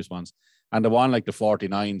from the previous ones. And the one like the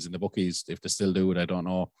 49s in the bookies, if they still do it, I don't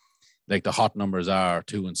know. Like, the hot numbers are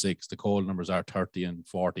 2 and 6. The cold numbers are 30 and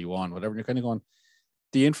 41, whatever. And you're kind of going,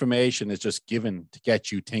 the information is just given to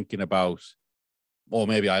get you thinking about, oh,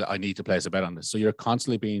 maybe I need to place a bet on this. So you're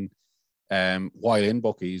constantly being, while in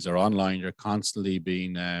bookies or online, you're constantly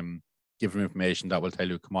being given information that will tell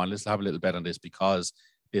you, come on, let's have a little bet on this because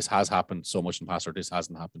this has happened so much in the past, or this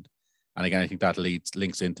hasn't happened. And again, I think that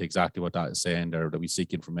links into exactly what that is saying there, that we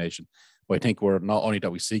seek information. But I think we're not only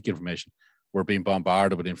that we seek information, we're being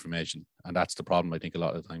bombarded with information. And that's the problem, I think, a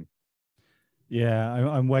lot of the time. Yeah,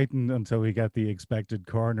 I'm waiting until we get the expected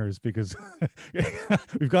corners, because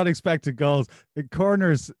we've got expected goals.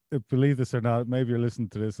 Corners, believe this or not, maybe you're listening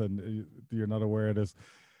to this and you're not aware of this.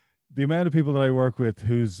 The amount of people that I work with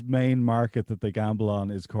whose main market that they gamble on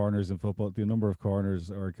is corners in football, the number of corners,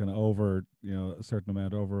 or kind of over, a certain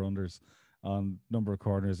amount over unders on number of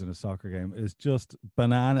corners in a soccer game, is just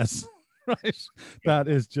bananas, right? That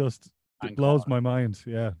is just, it blows my mind.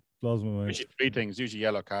 Yeah. Blows my mind. Usually 3 things, usually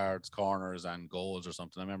yellow cards, corners, and goals or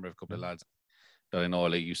something. I remember a couple of lads that I know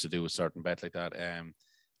like used to do a certain bet like that.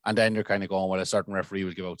 And then you're kind of going, well, a certain referee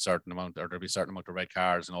will give out a certain amount, or there'll be a certain amount of red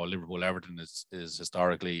cards. And Liverpool Everton is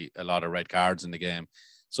historically a lot of red cards in the game.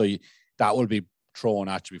 So that will be thrown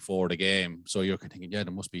at you before the game. So you're thinking, yeah,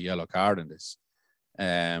 there must be a yellow card in this,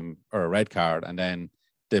 or a red card. And then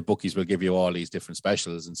the bookies will give you all these different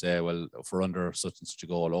specials and say, well, for under such and such a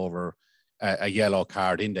goal, over a yellow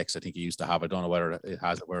card index, I think he used to have. I don't know whether it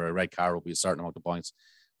has it, where a red card will be a certain amount of points.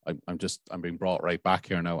 I'm being brought right back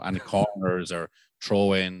here now. And the corners or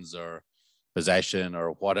throw-ins or possession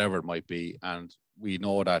or whatever it might be. And we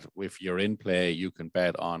know that if you're in play, you can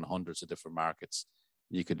bet on hundreds of different markets.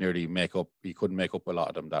 You couldn't make up a lot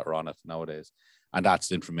of them that are on it nowadays. And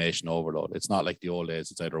that's information overload. It's not like the old days.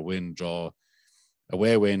 It's either win, draw,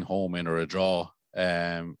 away win, home win, or a draw.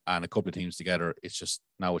 And a couple of teams together.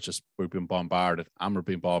 We've been bombarded, and we're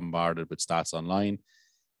being bombarded with stats online,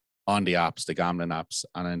 on the apps, the gambling apps,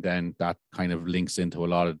 and then that kind of links into a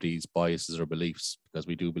lot of these biases or beliefs, because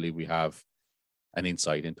we do believe we have an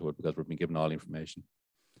insight into it because we've been given all the information.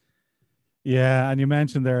 Yeah, and you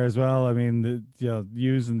mentioned there as well, I mean,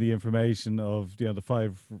 using the information of the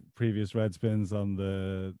 5 previous red spins on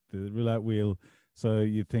the roulette wheel, so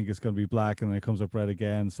you think it's going to be black, and then it comes up red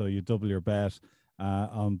again, so you double your bet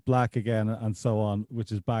on black again, and so on,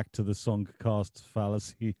 which is back to the sunk cost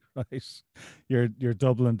fallacy, right? You're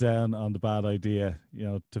doubling down on the bad idea,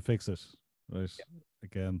 to fix it, right? Yeah.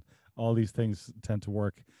 Again, all these things tend to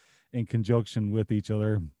work in conjunction with each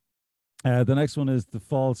other. The next one is the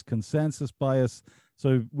false consensus bias.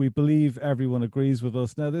 So we believe everyone agrees with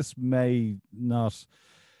us. Now, this may not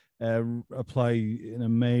apply in a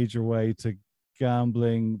major way to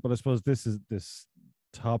gambling, but I suppose this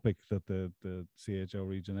topic that the CHO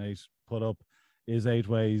Region 8 put up is 8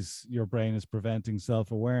 ways your brain is preventing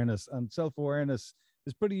self-awareness. And self-awareness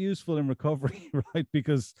is pretty useful in recovery, right?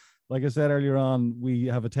 Because, like I said earlier on, we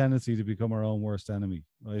have a tendency to become our own worst enemy,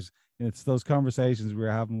 right? And it's those conversations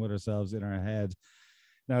we're having with ourselves in our head.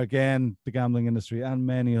 Now, again, the gambling industry and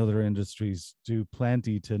many other industries do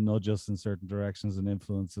plenty to nudge us in certain directions and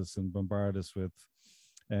influence us and bombard us with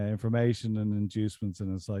information and inducements and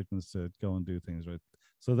incitements to go and do things, right?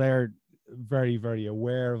 So they're very, very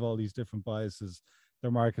aware of all these different biases.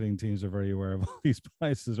 Their marketing teams are very aware of all these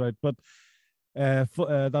biases, right? But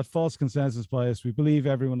that false consensus bias, we believe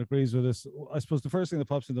everyone agrees with us. I suppose the first thing that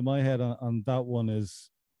pops into my head on that one is,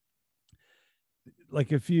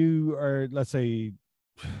 like, if you are, let's say,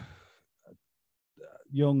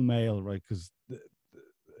 young male, right? Because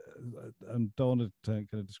I don't want to kind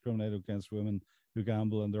of discriminate against women who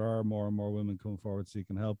gamble, and there are more and more women coming forward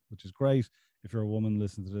seeking help, which is great. If you're a woman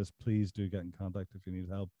listening to this, please do get in contact if you need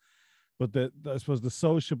help. But I suppose the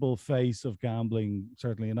sociable face of gambling,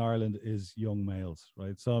 certainly in Ireland, is young males,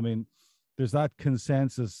 right? So, I mean, there's that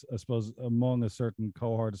consensus, I suppose, among a certain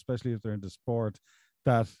cohort, especially if they're into sport,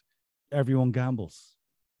 that everyone gambles,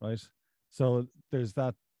 right? So there's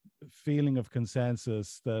that feeling of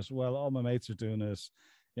consensus that, well, all my mates are doing it.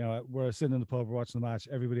 You know, we're sitting in the pub, we're watching the match,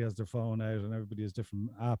 everybody has their phone out and everybody has different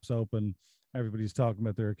apps open. Everybody's talking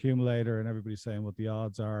about their accumulator and everybody's saying what the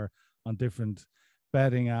odds are on different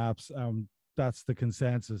betting apps. That's the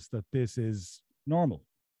consensus, that this is normal,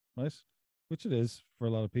 right? Which it is for a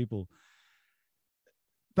lot of people.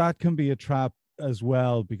 That can be a trap as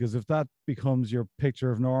well, because if that becomes your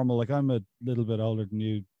picture of normal, like, I'm a little bit older than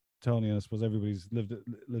you, Tony, and I suppose everybody's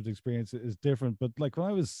lived experience is different. But like, when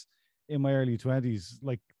I was in my early 20s,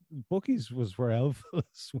 like, bookies was where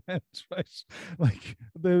alphas went, right? Like,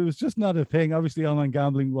 there was just not a thing. Obviously, online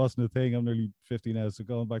gambling wasn't a thing. I'm nearly 50 now, so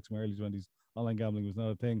going back to my early 20s, online gambling was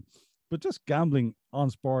not a thing. But just gambling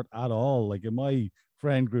on sport at all, like, in my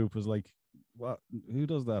friend group, was like, what? Who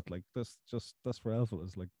does that? Like, that's for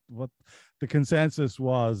alphas. Like, what the consensus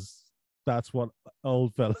was, that's what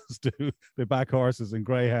old fellas do. They back horses and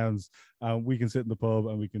greyhounds, and we can sit in the pub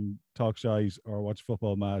and we can talk shite or watch a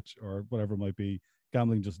football match or whatever it might be.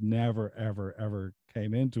 Gambling just never, ever, ever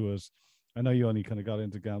came into it. I know you only kind of got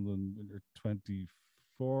into gambling when you're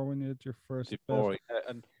 24 when you had your first bet.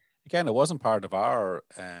 And again, it wasn't part of our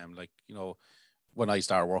like, you know, when I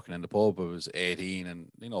started working in the pub, I was 18,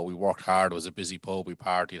 and, you know, we worked hard. It was a busy pub. We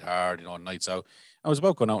partied hard, you know, nights out. I was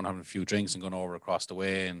about going out and having a few drinks and going over across the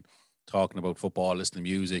way and talking about football, listening to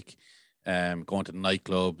music, going to the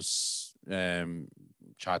nightclubs,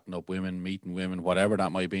 chatting up women, meeting women, whatever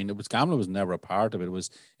that might be. And gambling was never a part of it.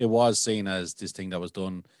 It was seen as this thing that was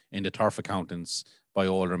done in the turf accountants by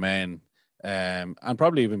older men. And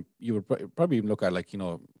probably even, you would probably even look at, like, you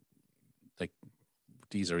know, like,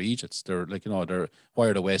 these are Egypts. They're, like, you know, why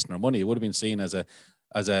are they wasting their money? It would have been seen as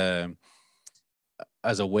a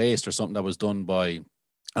waste or something that was done by,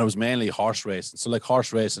 and it was mainly horse racing. So, like,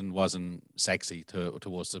 horse racing wasn't sexy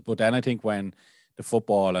to us. But then I think when the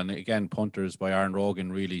football, and again, Punters by Aaron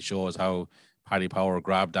Rogan really shows how Paddy Power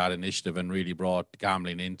grabbed that initiative and really brought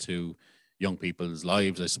gambling into young people's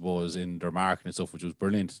lives, I suppose, in their marketing and stuff, which was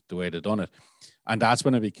brilliant the way they done it. And that's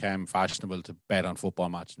when it became fashionable to bet on football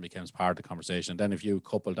matches and becomes part of the conversation. And then if you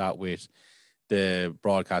couple that with the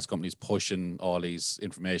broadcast companies pushing all these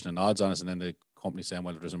information and odds on us, and then the company saying,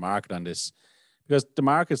 well, there's a market on this, because the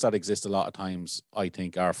markets that exist a lot of times, I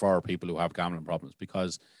think, are for people who have gambling problems,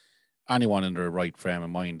 because anyone in their right frame of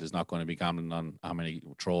mind is not going to be gambling on how many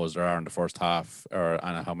throws there are in the first half,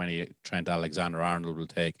 and how many Trent Alexander-Arnold will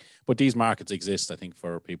take. But these markets exist, I think,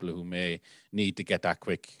 for people who may need to get that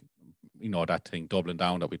quick, you know, that thing doubling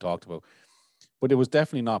down that we talked about. But it was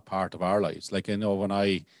definitely not part of our lives. Like, I know when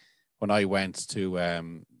I went to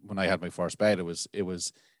when I had my first bet, it was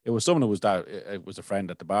someone who was it was a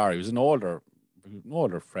friend at the bar. He was an older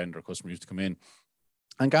friend or customer, used to come in,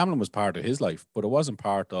 and gambling was part of his life, but it wasn't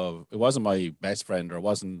my best friend, or it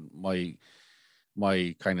wasn't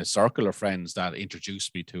my kind of circle of friends that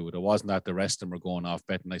introduced me to it. It wasn't that the rest of them were going off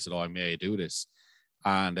betting. I said, oh, I may do this.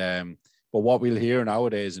 And but what we'll hear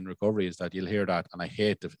nowadays in recovery is that you'll hear that, and I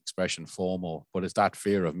hate the expression FOMO, but it's that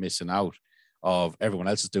fear of missing out, of everyone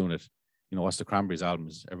else is doing it. You know, what's the Cranberries album?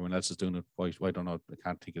 Everyone else is doing it. Why, I don't know. I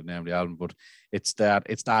can't think of the name of the album, but it's that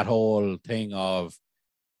whole thing of,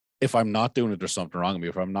 if I'm not doing it, there's something wrong with me.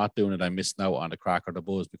 If I'm not doing it, I'm missing out on the crack or the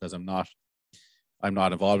buzz, because I'm not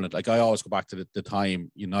involved in it. Like, I always go back to the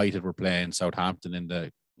time United were playing Southampton in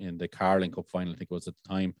the Carling Cup final, I think it was at the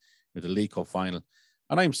time, with the League Cup final.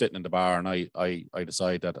 And I'm sitting in the bar, and I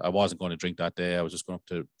decided that I wasn't going to drink that day. I was just going up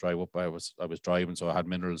to drive up. I was driving, so I had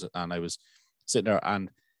minerals, and I was sitting there, and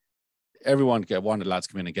one of the lads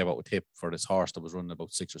come in and gave out a tip for this horse that was running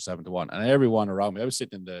about 6 or 7 to 1. And everyone around me, I was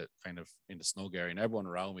sitting in the snug area, and everyone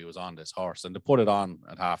around me was on this horse, and they put it on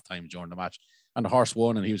at halftime during the match, and the horse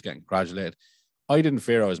won, and he was getting congratulated. I didn't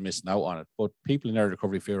fear I was missing out on it, but people in early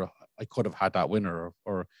recovery fear I could have had that winner,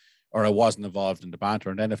 or I wasn't involved in the banter.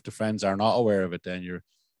 And then if the friends are not aware of it, then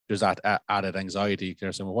there's that added anxiety.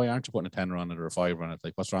 They're saying, well, why aren't you putting a tenner on it or a fiver on it?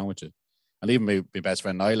 Like, what's wrong with you? And even my best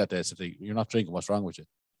friend Niall at this, if you're not drinking, what's wrong with you?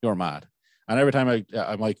 You're mad. And every time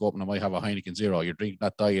I might go up and I might have a Heineken Zero, you're drinking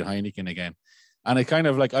that diet Heineken again. And it kind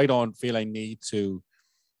of like, I don't feel I need to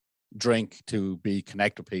drink to be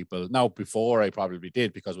connect with people. Now, before I probably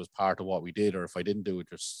did because it was part of what we did, or if I didn't do it,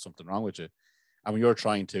 there's something wrong with you. And when you're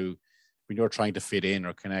trying to fit in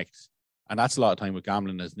or connect, and that's a lot of time with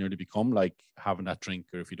gambling, has nearly become like having that drink,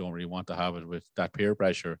 or if you don't really want to have it, with that peer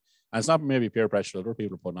pressure. And it's not maybe peer pressure other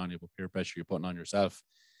people are putting on you, but peer pressure you're putting on yourself.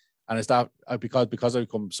 And it's that because I've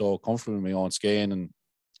become so comfortable in my own skin and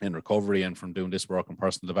in recovery and from doing this work and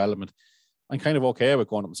personal development, I'm kind of okay with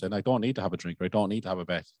going up and saying, I don't need to have a drink, or I don't need to have a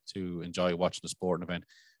bet to enjoy watching the sporting event.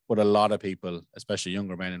 But a lot of people, especially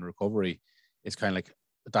younger men in recovery, it's kind of like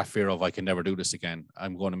that fear of, I can never do this again.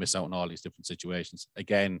 I'm going to miss out on all these different situations.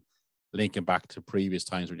 Again, linking back to previous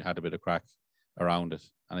times when you had a bit of crack around it.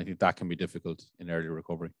 And I think that can be difficult in early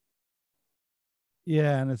recovery.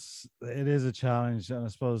 Yeah, and it is a challenge, and I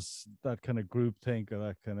suppose that kind of group think, or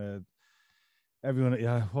that kind of everyone.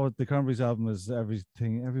 Yeah, what the Cranberries album is,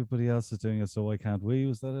 everything everybody else is doing it, so why can't we?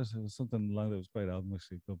 Was that it? It was something along that. Was great album,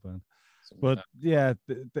 actually, good band. But yeah,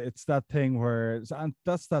 it's that thing where, and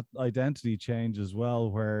that's that identity change as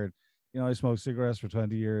well, where I smoked cigarettes for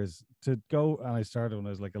 20 years to go, and I started when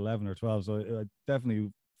I was like 11 or 12, so I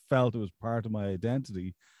definitely felt it was part of my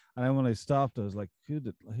identity. And then when I stopped, I was like,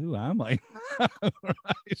 who am I?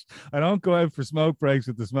 Right? I don't go out for smoke breaks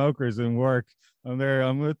with the smokers in work.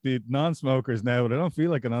 I'm with the non-smokers now, but I don't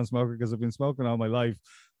feel like a non-smoker because I've been smoking all my life.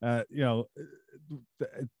 I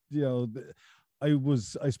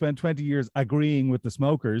spent 20 years agreeing with the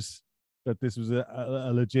smokers that this was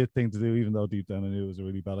a legit thing to do, even though deep down I knew it was a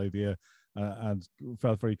really bad idea, and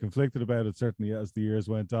felt very conflicted about it, certainly as the years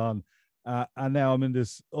went on. And now I'm in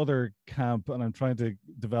this other camp, and I'm trying to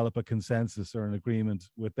develop a consensus or an agreement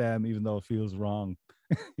with them, even though it feels wrong.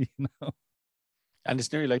 And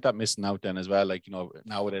it's nearly like that missing out then as well. Like,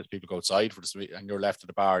 nowadays people go outside for the street and you're left at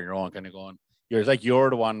the bar on your own, kind of going, you're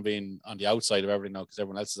the one being on the outside of everything now, because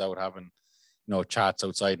everyone else is out having, chats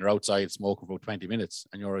outside, and you're outside smoking for 20 minutes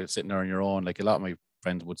and you're sitting there on your own. Like a lot of my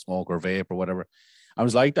friends would smoke or vape or whatever. I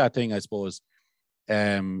was like that thing, I suppose.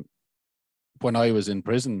 When I was in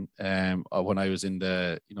prison, when I was in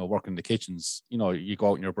the, working in the kitchens, you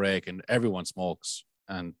go out in your break and everyone smokes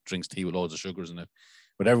and drinks tea with loads of sugars in it,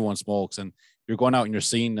 but everyone smokes, and you're going out and you're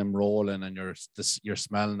seeing them rolling and you're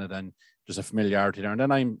smelling it, and there's a familiarity there. And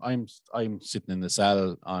then I'm sitting in the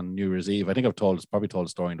cell on New Year's Eve. I think I've probably told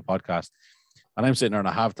the story in the podcast, and I'm sitting there and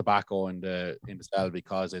I have tobacco in the cell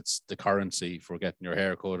because it's the currency for getting your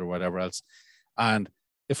hair cut or whatever else. And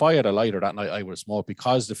if I had a lighter that night, I would smoke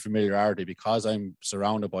because the familiarity, because I'm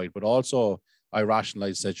surrounded by it. But also, I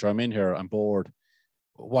rationalized, said, sure, I'm in here, I'm bored.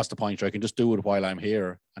 What's the point? Sure, I can just do it while I'm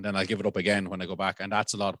here, and then I'll give it up again when I go back. And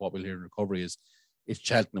that's a lot of what we'll hear in recovery is, it's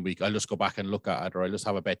Cheltenham week. I'll just go back and look at it, or I'll just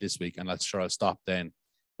have a bet this week, and I'll stop then.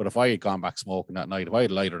 But if I had gone back smoking that night, if I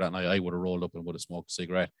had a lighter that night, I would have rolled up and would have smoked a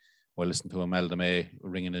cigarette while listening to Imelda May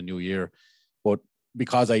ringing the New Year. But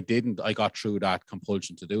because I didn't, I got through that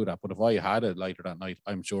compulsion to do that. But if I had a lighter that night,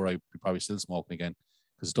 I'm sure I'd be probably still smoking again,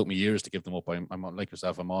 because it took me years to give them up. I'm like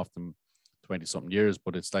yourself, I'm off them 20 something years,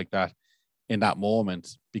 but it's like that in that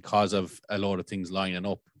moment, because of a lot of things lining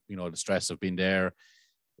up, the stress of being there,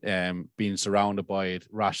 being surrounded by it,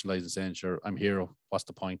 rationalizing, saying, sure, I'm here. What's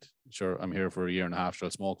the point? Sure, I'm here for a year and a half. Sure,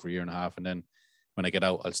 I'll smoke for a year and a half. And then when I get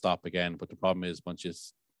out, I'll stop again. But the problem is, once you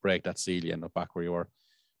break that seal, you end up back where you were.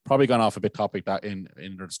 Probably gone off a bit topic that in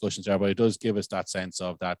the discussions there, but it does give us that sense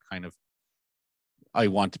of that kind of, I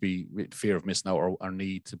want to be with fear of missing out, or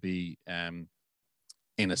need to be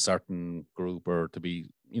in a certain group, or to be,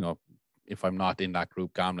 if I'm not in that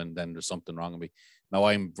group gambling, then there's something wrong with me. Now,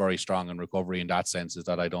 I'm very strong in recovery in that sense, is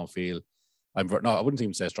that I don't feel I wouldn't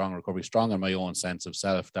even say strong in recovery, strong in my own sense of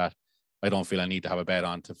self, that I don't feel I need to have a bet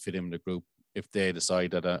on to fit in the group. If they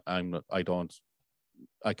decide that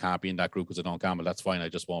I can't be in that group because I don't gamble, that's fine. I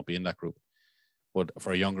just won't be in that group. But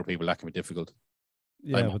for younger people, that can be difficult.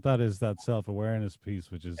 Yeah, but that is that self-awareness piece,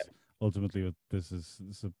 which is ultimately what this is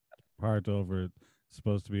a part of, or it's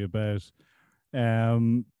supposed to be about.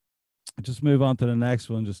 Just move on to the next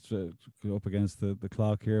one, just to go up against the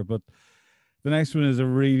clock here. But the next one is a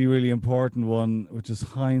really, really important one, which is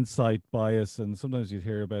hindsight bias. And sometimes you'd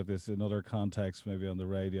hear about this in other contexts, maybe on the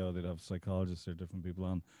radio, they'd have psychologists or different people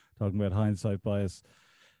on talking about hindsight bias.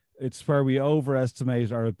 it's where we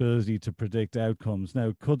overestimate our ability to predict outcomes.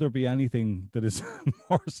 Now, could there be anything that is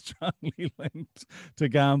more strongly linked to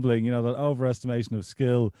gambling? You know, that overestimation of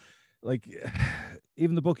skill. Like,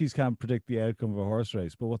 even the bookies can't predict the outcome of a horse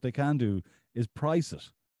race, but what they can do is price it,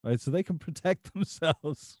 right? So they can protect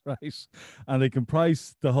themselves, right? And they can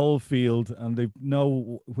price the whole field, and they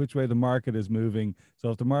know which way the market is moving.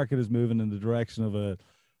 So if the market is moving in the direction of a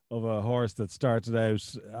horse that started out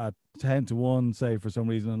at 10 to 1, say, for some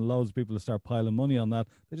reason, and loads of people start piling money on that,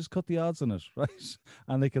 they just cut the odds on it, right?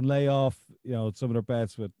 And they can lay off, you know, some of their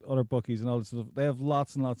bets with other bookies and all this stuff. They have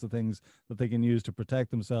lots and lots of things that they can use to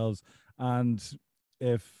protect themselves. And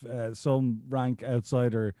if some rank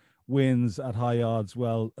outsider wins at high odds,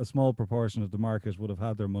 well, a small proportion of the market would have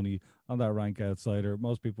had their money on that rank outsider.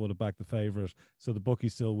 Most people would have backed the favorite, so the bookie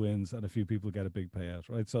still wins, and a few people get a big payout,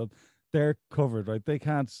 right? So they're covered, right? They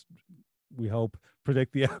can't, we hope,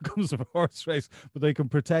 predict the outcomes of a horse race, but they can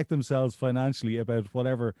protect themselves financially about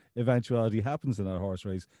whatever eventuality happens in that horse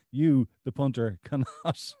race. You, the punter,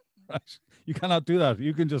 cannot, right? You cannot do that.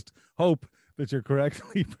 You can just hope that you're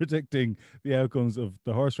correctly predicting the outcomes of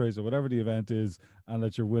the horse race or whatever the event is, and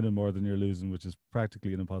that you're winning more than you're losing, which is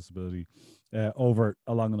practically an impossibility over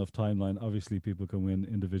a long enough timeline. Obviously, people can win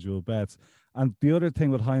individual bets. And the other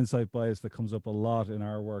thing with hindsight bias that comes up a lot in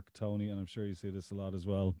our work, Tony, and I'm sure you see this a lot as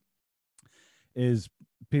well, is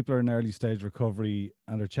people are in early stage recovery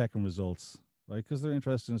and they're checking results, right? Because they're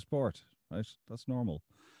interested in sport, right? That's normal.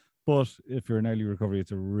 But if you're in early recovery,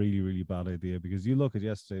 it's a really, really bad idea, because you look at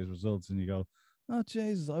yesterday's results and you go, oh,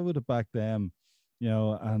 Jesus, I would have backed them, you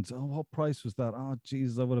know, and oh, what price was that? Oh,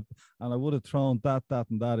 Jesus, I would have thrown that,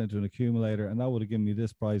 and that into an accumulator, and that would have given me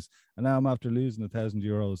this price. And now I'm after losing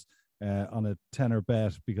 €1,000 on a tenner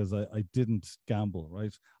bet because I didn't gamble,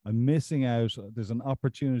 right? I'm missing out. There's an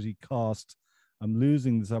opportunity cost. I'm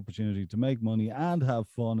losing this opportunity to make money and have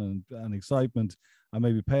fun and excitement, and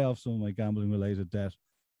maybe pay off some of my gambling related debt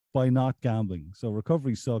by not gambling. So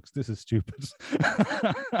recovery sucks. This is stupid.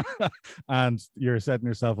 And you're setting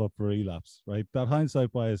yourself up for relapse, right? That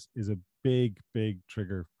hindsight bias is a big, big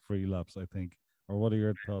trigger for relapse, I think. Or what are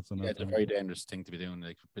your thoughts on that? It's a very dangerous thing to be doing.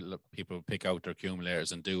 Like, people pick out their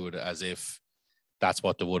accumulators and do it as if that's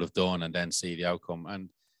what they would have done, and then see the outcome. And,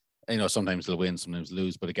 you know, sometimes they'll win, sometimes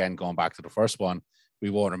lose. But again, going back to the first one, we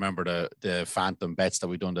won't remember the phantom bets that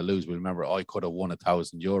we done to lose. We remember, I could have won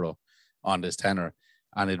 €1,000 on this tenner.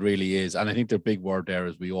 And it really is. And I think the big word there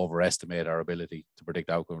is we overestimate our ability to predict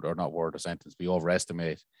outcome, or not word or sentence. We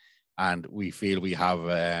overestimate, and we feel we have,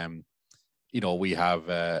 we have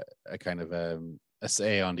a kind of a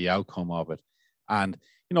say on the outcome of it. And,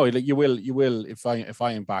 you know, you will, if I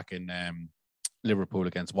am back in Liverpool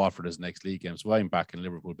against Watford as next league game, so I'm back in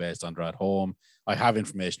Liverpool based on they're at home. I have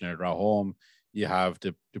information they're at home. You have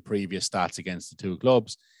the previous stats against the two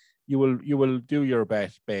clubs. You will do your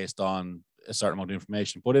bet based on a certain amount of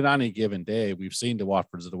information. But in any given day, we've seen the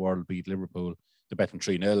Watfords of the world beat Liverpool. They bet them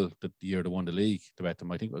 3-0 the year they won the league. They bet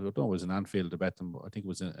them, I think, I don't know, it was in Anfield. They bet them, I think it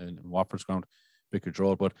was in Watford's ground, Vicarage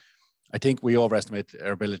Road. But I think we overestimate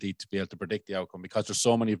our ability to be able to predict the outcome, because there's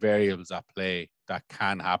so many variables at play that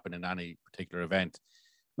can happen in any particular event.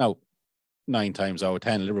 Now, 9 times out of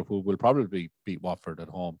 10, Liverpool will probably beat Watford at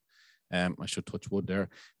home. I should touch wood there.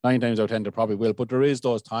 9 times out of 10, they probably will. But there is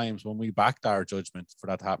those times when we backed our judgment for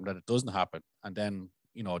that to happen, that it doesn't happen. And then,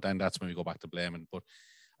 you know, then that's when we go back to blaming. But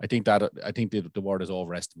I think the word is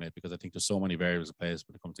overestimate, because I think there's so many variables at play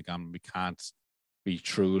when it comes to gambling. We can't be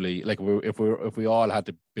truly, like, if we all had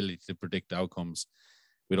the ability to predict outcomes,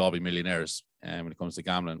 we'd all be millionaires when it comes to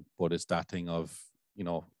gambling. But it's that thing of, you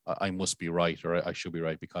know, I must be right, or I should be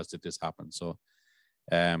right because this happened. So,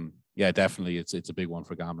 yeah, definitely, it's a big one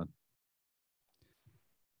for gambling.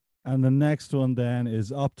 And the next one then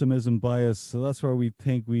is optimism bias. So that's where we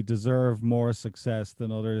think we deserve more success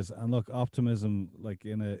than others. And look, optimism, like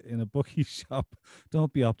in a bookie shop,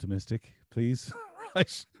 don't be optimistic, please.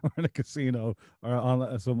 Right? Or in a casino or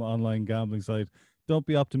on some online gambling site, don't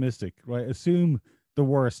be optimistic, right? Assume the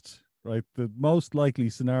worst, right? The most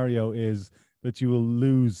likely scenario is that you will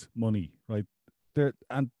lose money, right?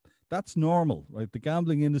 And that's normal, right? The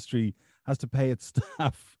gambling industry has to pay its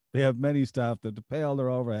staff. They have many staff that to pay all their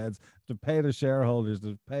overheads, to pay the shareholders,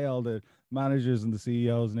 to pay all the managers and the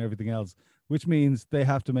CEOs and everything else, which means they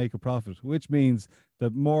have to make a profit, which means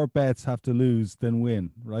that more bets have to lose than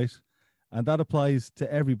win, right? And that applies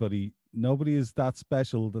to everybody. Nobody is that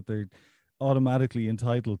special that they're automatically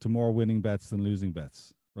entitled to more winning bets than losing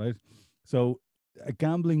bets, right? So a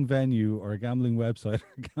gambling venue or a gambling website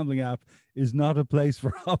or a gambling app is not a place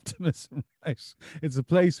for optimism, right? It's a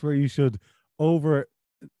place where you should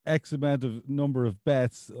X amount of number of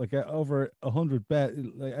bets, like over 100 bet,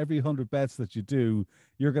 like every 100 bets that you do,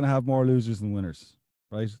 you're going to have more losers than winners,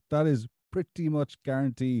 right? That is pretty much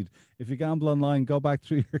guaranteed. If you gamble online, go back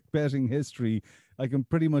through your betting history. I can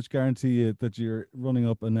pretty much guarantee you that you're running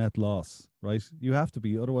up a net loss, right? You have to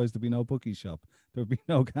be, otherwise there'd be no bookie shop. There'd be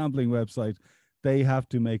no gambling website. They have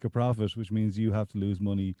to make a profit, which means you have to lose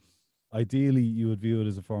money. Ideally, you would view it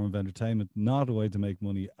as a form of entertainment, not a way to make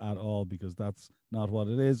money at all, because that's not what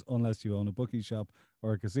it is unless you own a bookie shop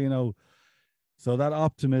or a casino. So that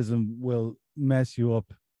optimism will mess you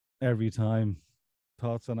up every time.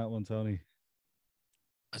 Thoughts on that one, Tony?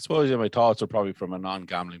 I suppose my thoughts are probably from a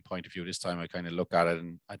non-gambling point of view. This time I kind of look at it,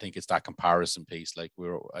 and I think it's that comparison piece. Like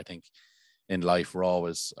I think in life we're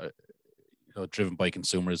always driven by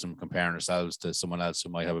consumerism, comparing ourselves to someone else who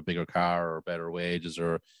might have a bigger car or better wages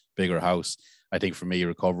or bigger house. I think for me,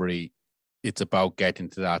 recovery, it's about getting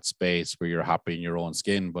to that space where you're happy in your own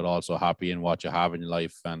skin, but also happy in what you have in your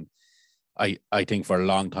life. And I think for a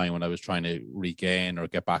long time when I was trying to regain or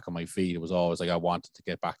get back on my feet, it was always like I wanted to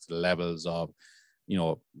get back to the levels of,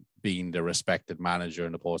 being the respected manager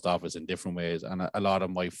in the post office in different ways. And a lot of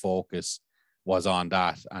my focus was on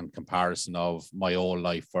that and comparison of my old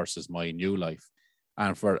life versus my new life.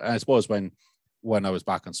 And I suppose when I was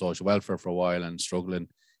back on social welfare for a while and struggling,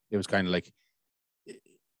 it was kind of like,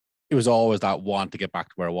 it was always that want to get back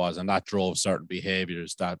to where I was. And that drove certain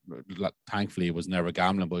behaviors that thankfully it was never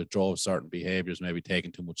gambling, but it drove certain behaviors, maybe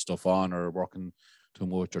taking too much stuff on or working too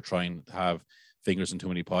much or trying to have fingers in too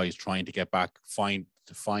many pies, trying to get back, find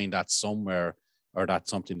that somewhere, or that's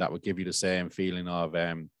something that would give you the same feeling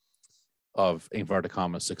of inverted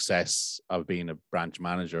commas success of being a branch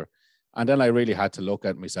manager. And then I really had to look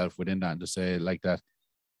at myself within that and to say like that,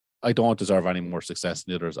 I don't deserve any more success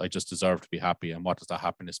than others. I just deserve to be happy. And what does that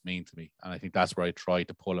happiness mean to me? And I think that's where I try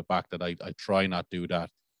to pull it back, that I try not do that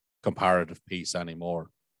comparative piece anymore.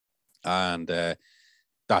 And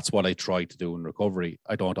that's what I try to do in recovery.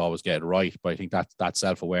 I don't always get it right, but I think that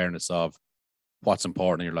self-awareness of what's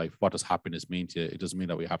important in your life, what does happiness mean to you? It doesn't mean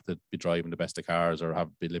that we have to be driving the best of cars or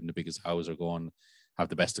be living the biggest house or go and have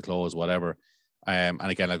the best of clothes, whatever. And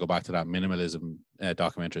again, I go back to that minimalism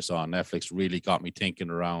documentary I saw on Netflix, really got me thinking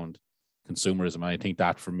around consumerism. And I think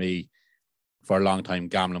that for me, for a long time,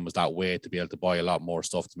 gambling was that way to be able to buy a lot more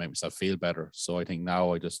stuff to make myself feel better. So I think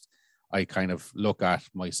now I kind of look at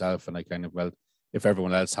myself and I kind of, well, if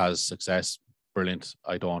everyone else has success, brilliant.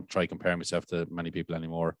 I don't try comparing myself to many people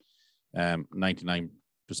anymore. 99%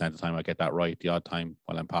 of the time I get that right. The odd time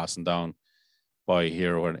while I'm passing down by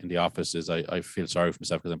here or in the offices, I feel sorry for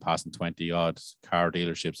myself because I'm passing 20 odd car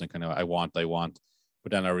dealerships and kind of I want,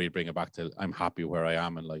 but then I really bring it back to I'm happy where I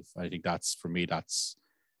am in life. I think that's, for me, that's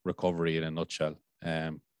recovery in a nutshell.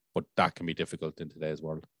 But that can be difficult in today's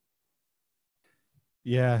world.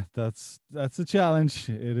 Yeah, that's a challenge.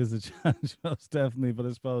 It is a challenge, most definitely. But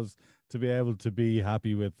I suppose to be able to be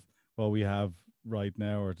happy with what we have right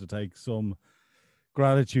now, or to take some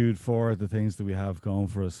gratitude for the things that we have going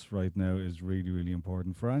for us right now, is really, really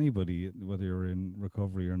important for anybody, whether you're in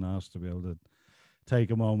recovery or not, to be able to take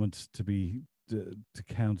a moment to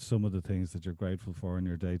count some of the things that you're grateful for in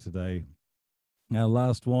your day to day. Now,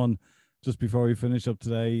 last one, just before we finish up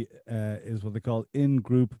today, is what they call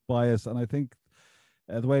in-group bias, and I think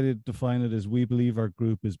the way to define it is we believe our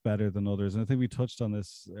group is better than others. And I think we touched on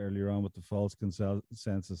this earlier on with the false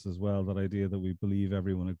consensus as well, that idea that we believe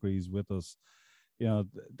everyone agrees with us.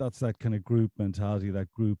 That's that kind of group mentality,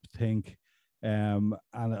 that group think. And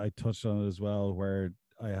I touched on it as well, where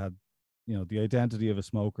I had, the identity of a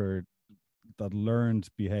smoker that learned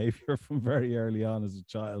behavior from very early on as a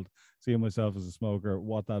child, seeing myself as a smoker,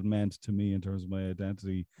 what that meant to me in terms of my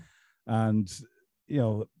identity. And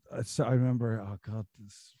I remember, oh God,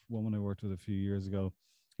 this woman I worked with a few years ago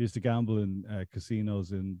used to gamble in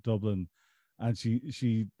casinos in Dublin, and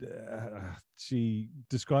she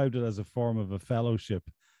described it as a form of a fellowship,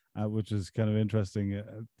 which is kind of interesting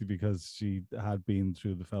because she had been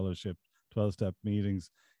through the fellowship 12-step meetings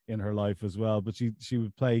in her life as well. But she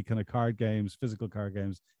would play kind of card games, physical card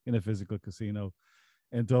games, in a physical casino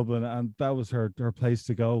in Dublin, and that was her place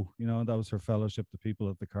to go, and that was her fellowship, the people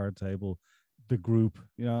at the card table, the group.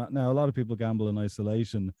 Now a lot of people gamble in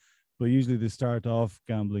isolation, but usually they start off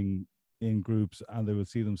gambling in groups and they would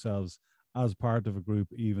see themselves as part of a group,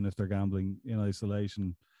 even if they're gambling in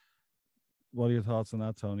isolation. What are your thoughts on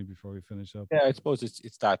that, Tony, before we finish up? Yeah, I suppose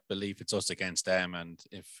it's that belief, it's us against them. And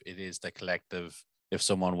if it is the collective, if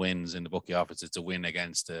someone wins in the bookie office, it's a win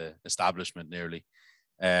against the establishment nearly.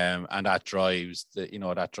 And that drives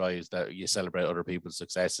that you celebrate other people's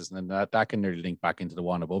successes. And then that can nearly link back into the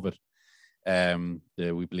one above it.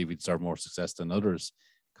 We believe we deserve more success than others.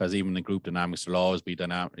 because even in group dynamics, there'll always be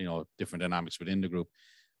different dynamics within the group.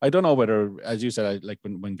 I don't know whether, as you said, like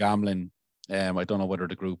when gambling, I don't know whether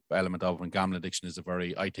the group element of when gambling addiction is a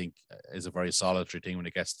very solitary thing when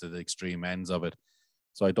it gets to the extreme ends of it.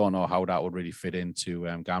 So I don't know how that would really fit into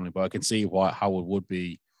gambling, but I can see how it would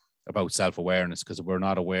be about self-awareness, because if we're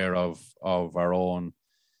not aware of our own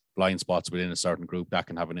blind spots within a certain group, that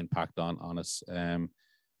can have an impact on us.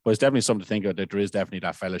 But it's definitely something to think about, that there is definitely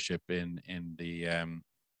that fellowship in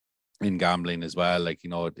gambling as well. Like,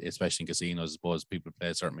 especially in casinos, I suppose people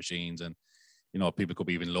play certain machines, and people could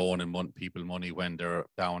be even loaning people money when they're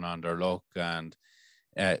down on their luck, and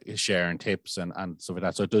sharing tips and stuff like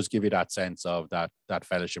that. So it does give you that sense of that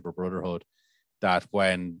fellowship or brotherhood, that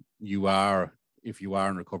if you are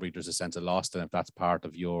in recovery, there's a sense of loss, and if that's part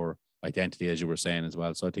of your identity, as you were saying as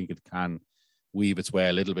well. So I think it can weave its way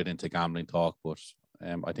a little bit into gambling talk, but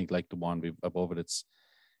I think, like the one above it,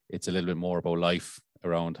 it's a little bit more about life,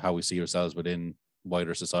 around how we see ourselves within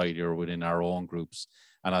wider society or within our own groups.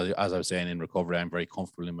 And as I was saying, in recovery, I'm very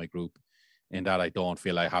comfortable in my group, in that I don't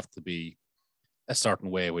feel I have to be a certain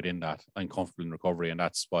way within that. I'm comfortable in recovery, and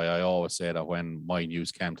that's why I always say that when my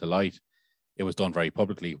news came to light, it was done very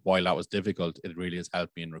publicly. While that was difficult, it really has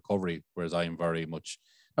helped me in recovery. Whereas I'm very much,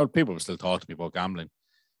 people will still talk to me about gambling.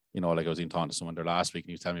 Like I was even talking to someone there last week, and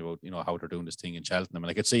he was telling me about, how they're doing this thing in Cheltenham.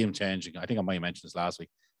 And I could see him changing. I think I might have mentioned this last week.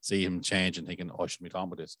 See him change and thinking, oh, I shouldn't be talking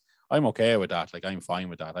about this. I'm okay with that. Like, I'm fine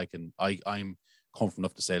with that. I'm comfortable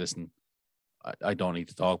enough to say, listen, I don't need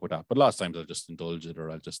to talk about that. But lots of times I'll just indulge it,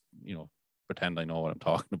 or I'll just, pretend I know what I'm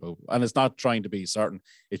talking about. And it's not trying to be certain.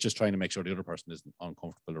 It's just trying to make sure the other person isn't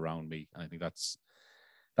uncomfortable around me. And I think that's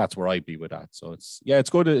where I'd be with that. So it's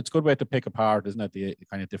good. It's a good way to pick apart, isn't it? The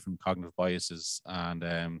kind of different cognitive biases,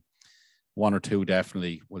 and one or two will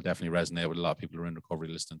definitely resonate with a lot of people who are in recovery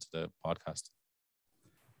listening to the podcast.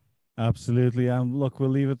 Absolutely. Look, we'll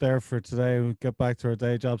leave it there for today. We'll get back to our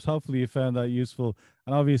day jobs. Hopefully you found that useful.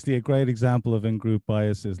 And obviously a great example of in-group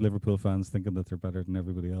bias is Liverpool fans thinking that they're better than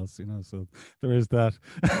everybody else, so there is that.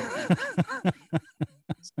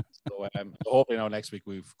 So hopefully next week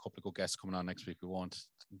we've a couple of good guests coming on next week. We won't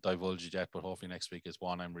divulge it yet, but hopefully next week is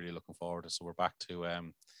one I'm really looking forward to. So we're back to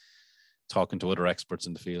talking to other experts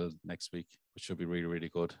in the field next week, which should be really, really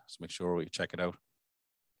good. So make sure we check it out.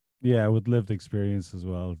 Yeah, with lived experience as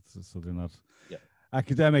well, so they're not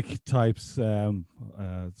academic types. So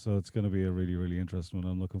it's going to be a really, really interesting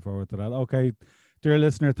one. I'm looking forward to that. Okay, dear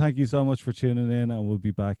listener, thank you so much for tuning in, and we'll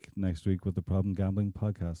be back next week with the Problem Gambling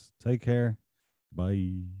Podcast. Take care.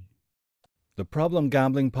 Bye. The Problem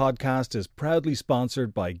Gambling Podcast is proudly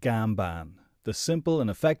sponsored by GamBan, the simple and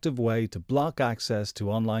effective way to block access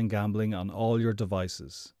to online gambling on all your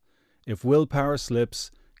devices. If willpower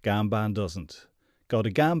slips, GamBan doesn't. Go to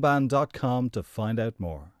gamban.com to find out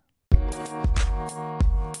more.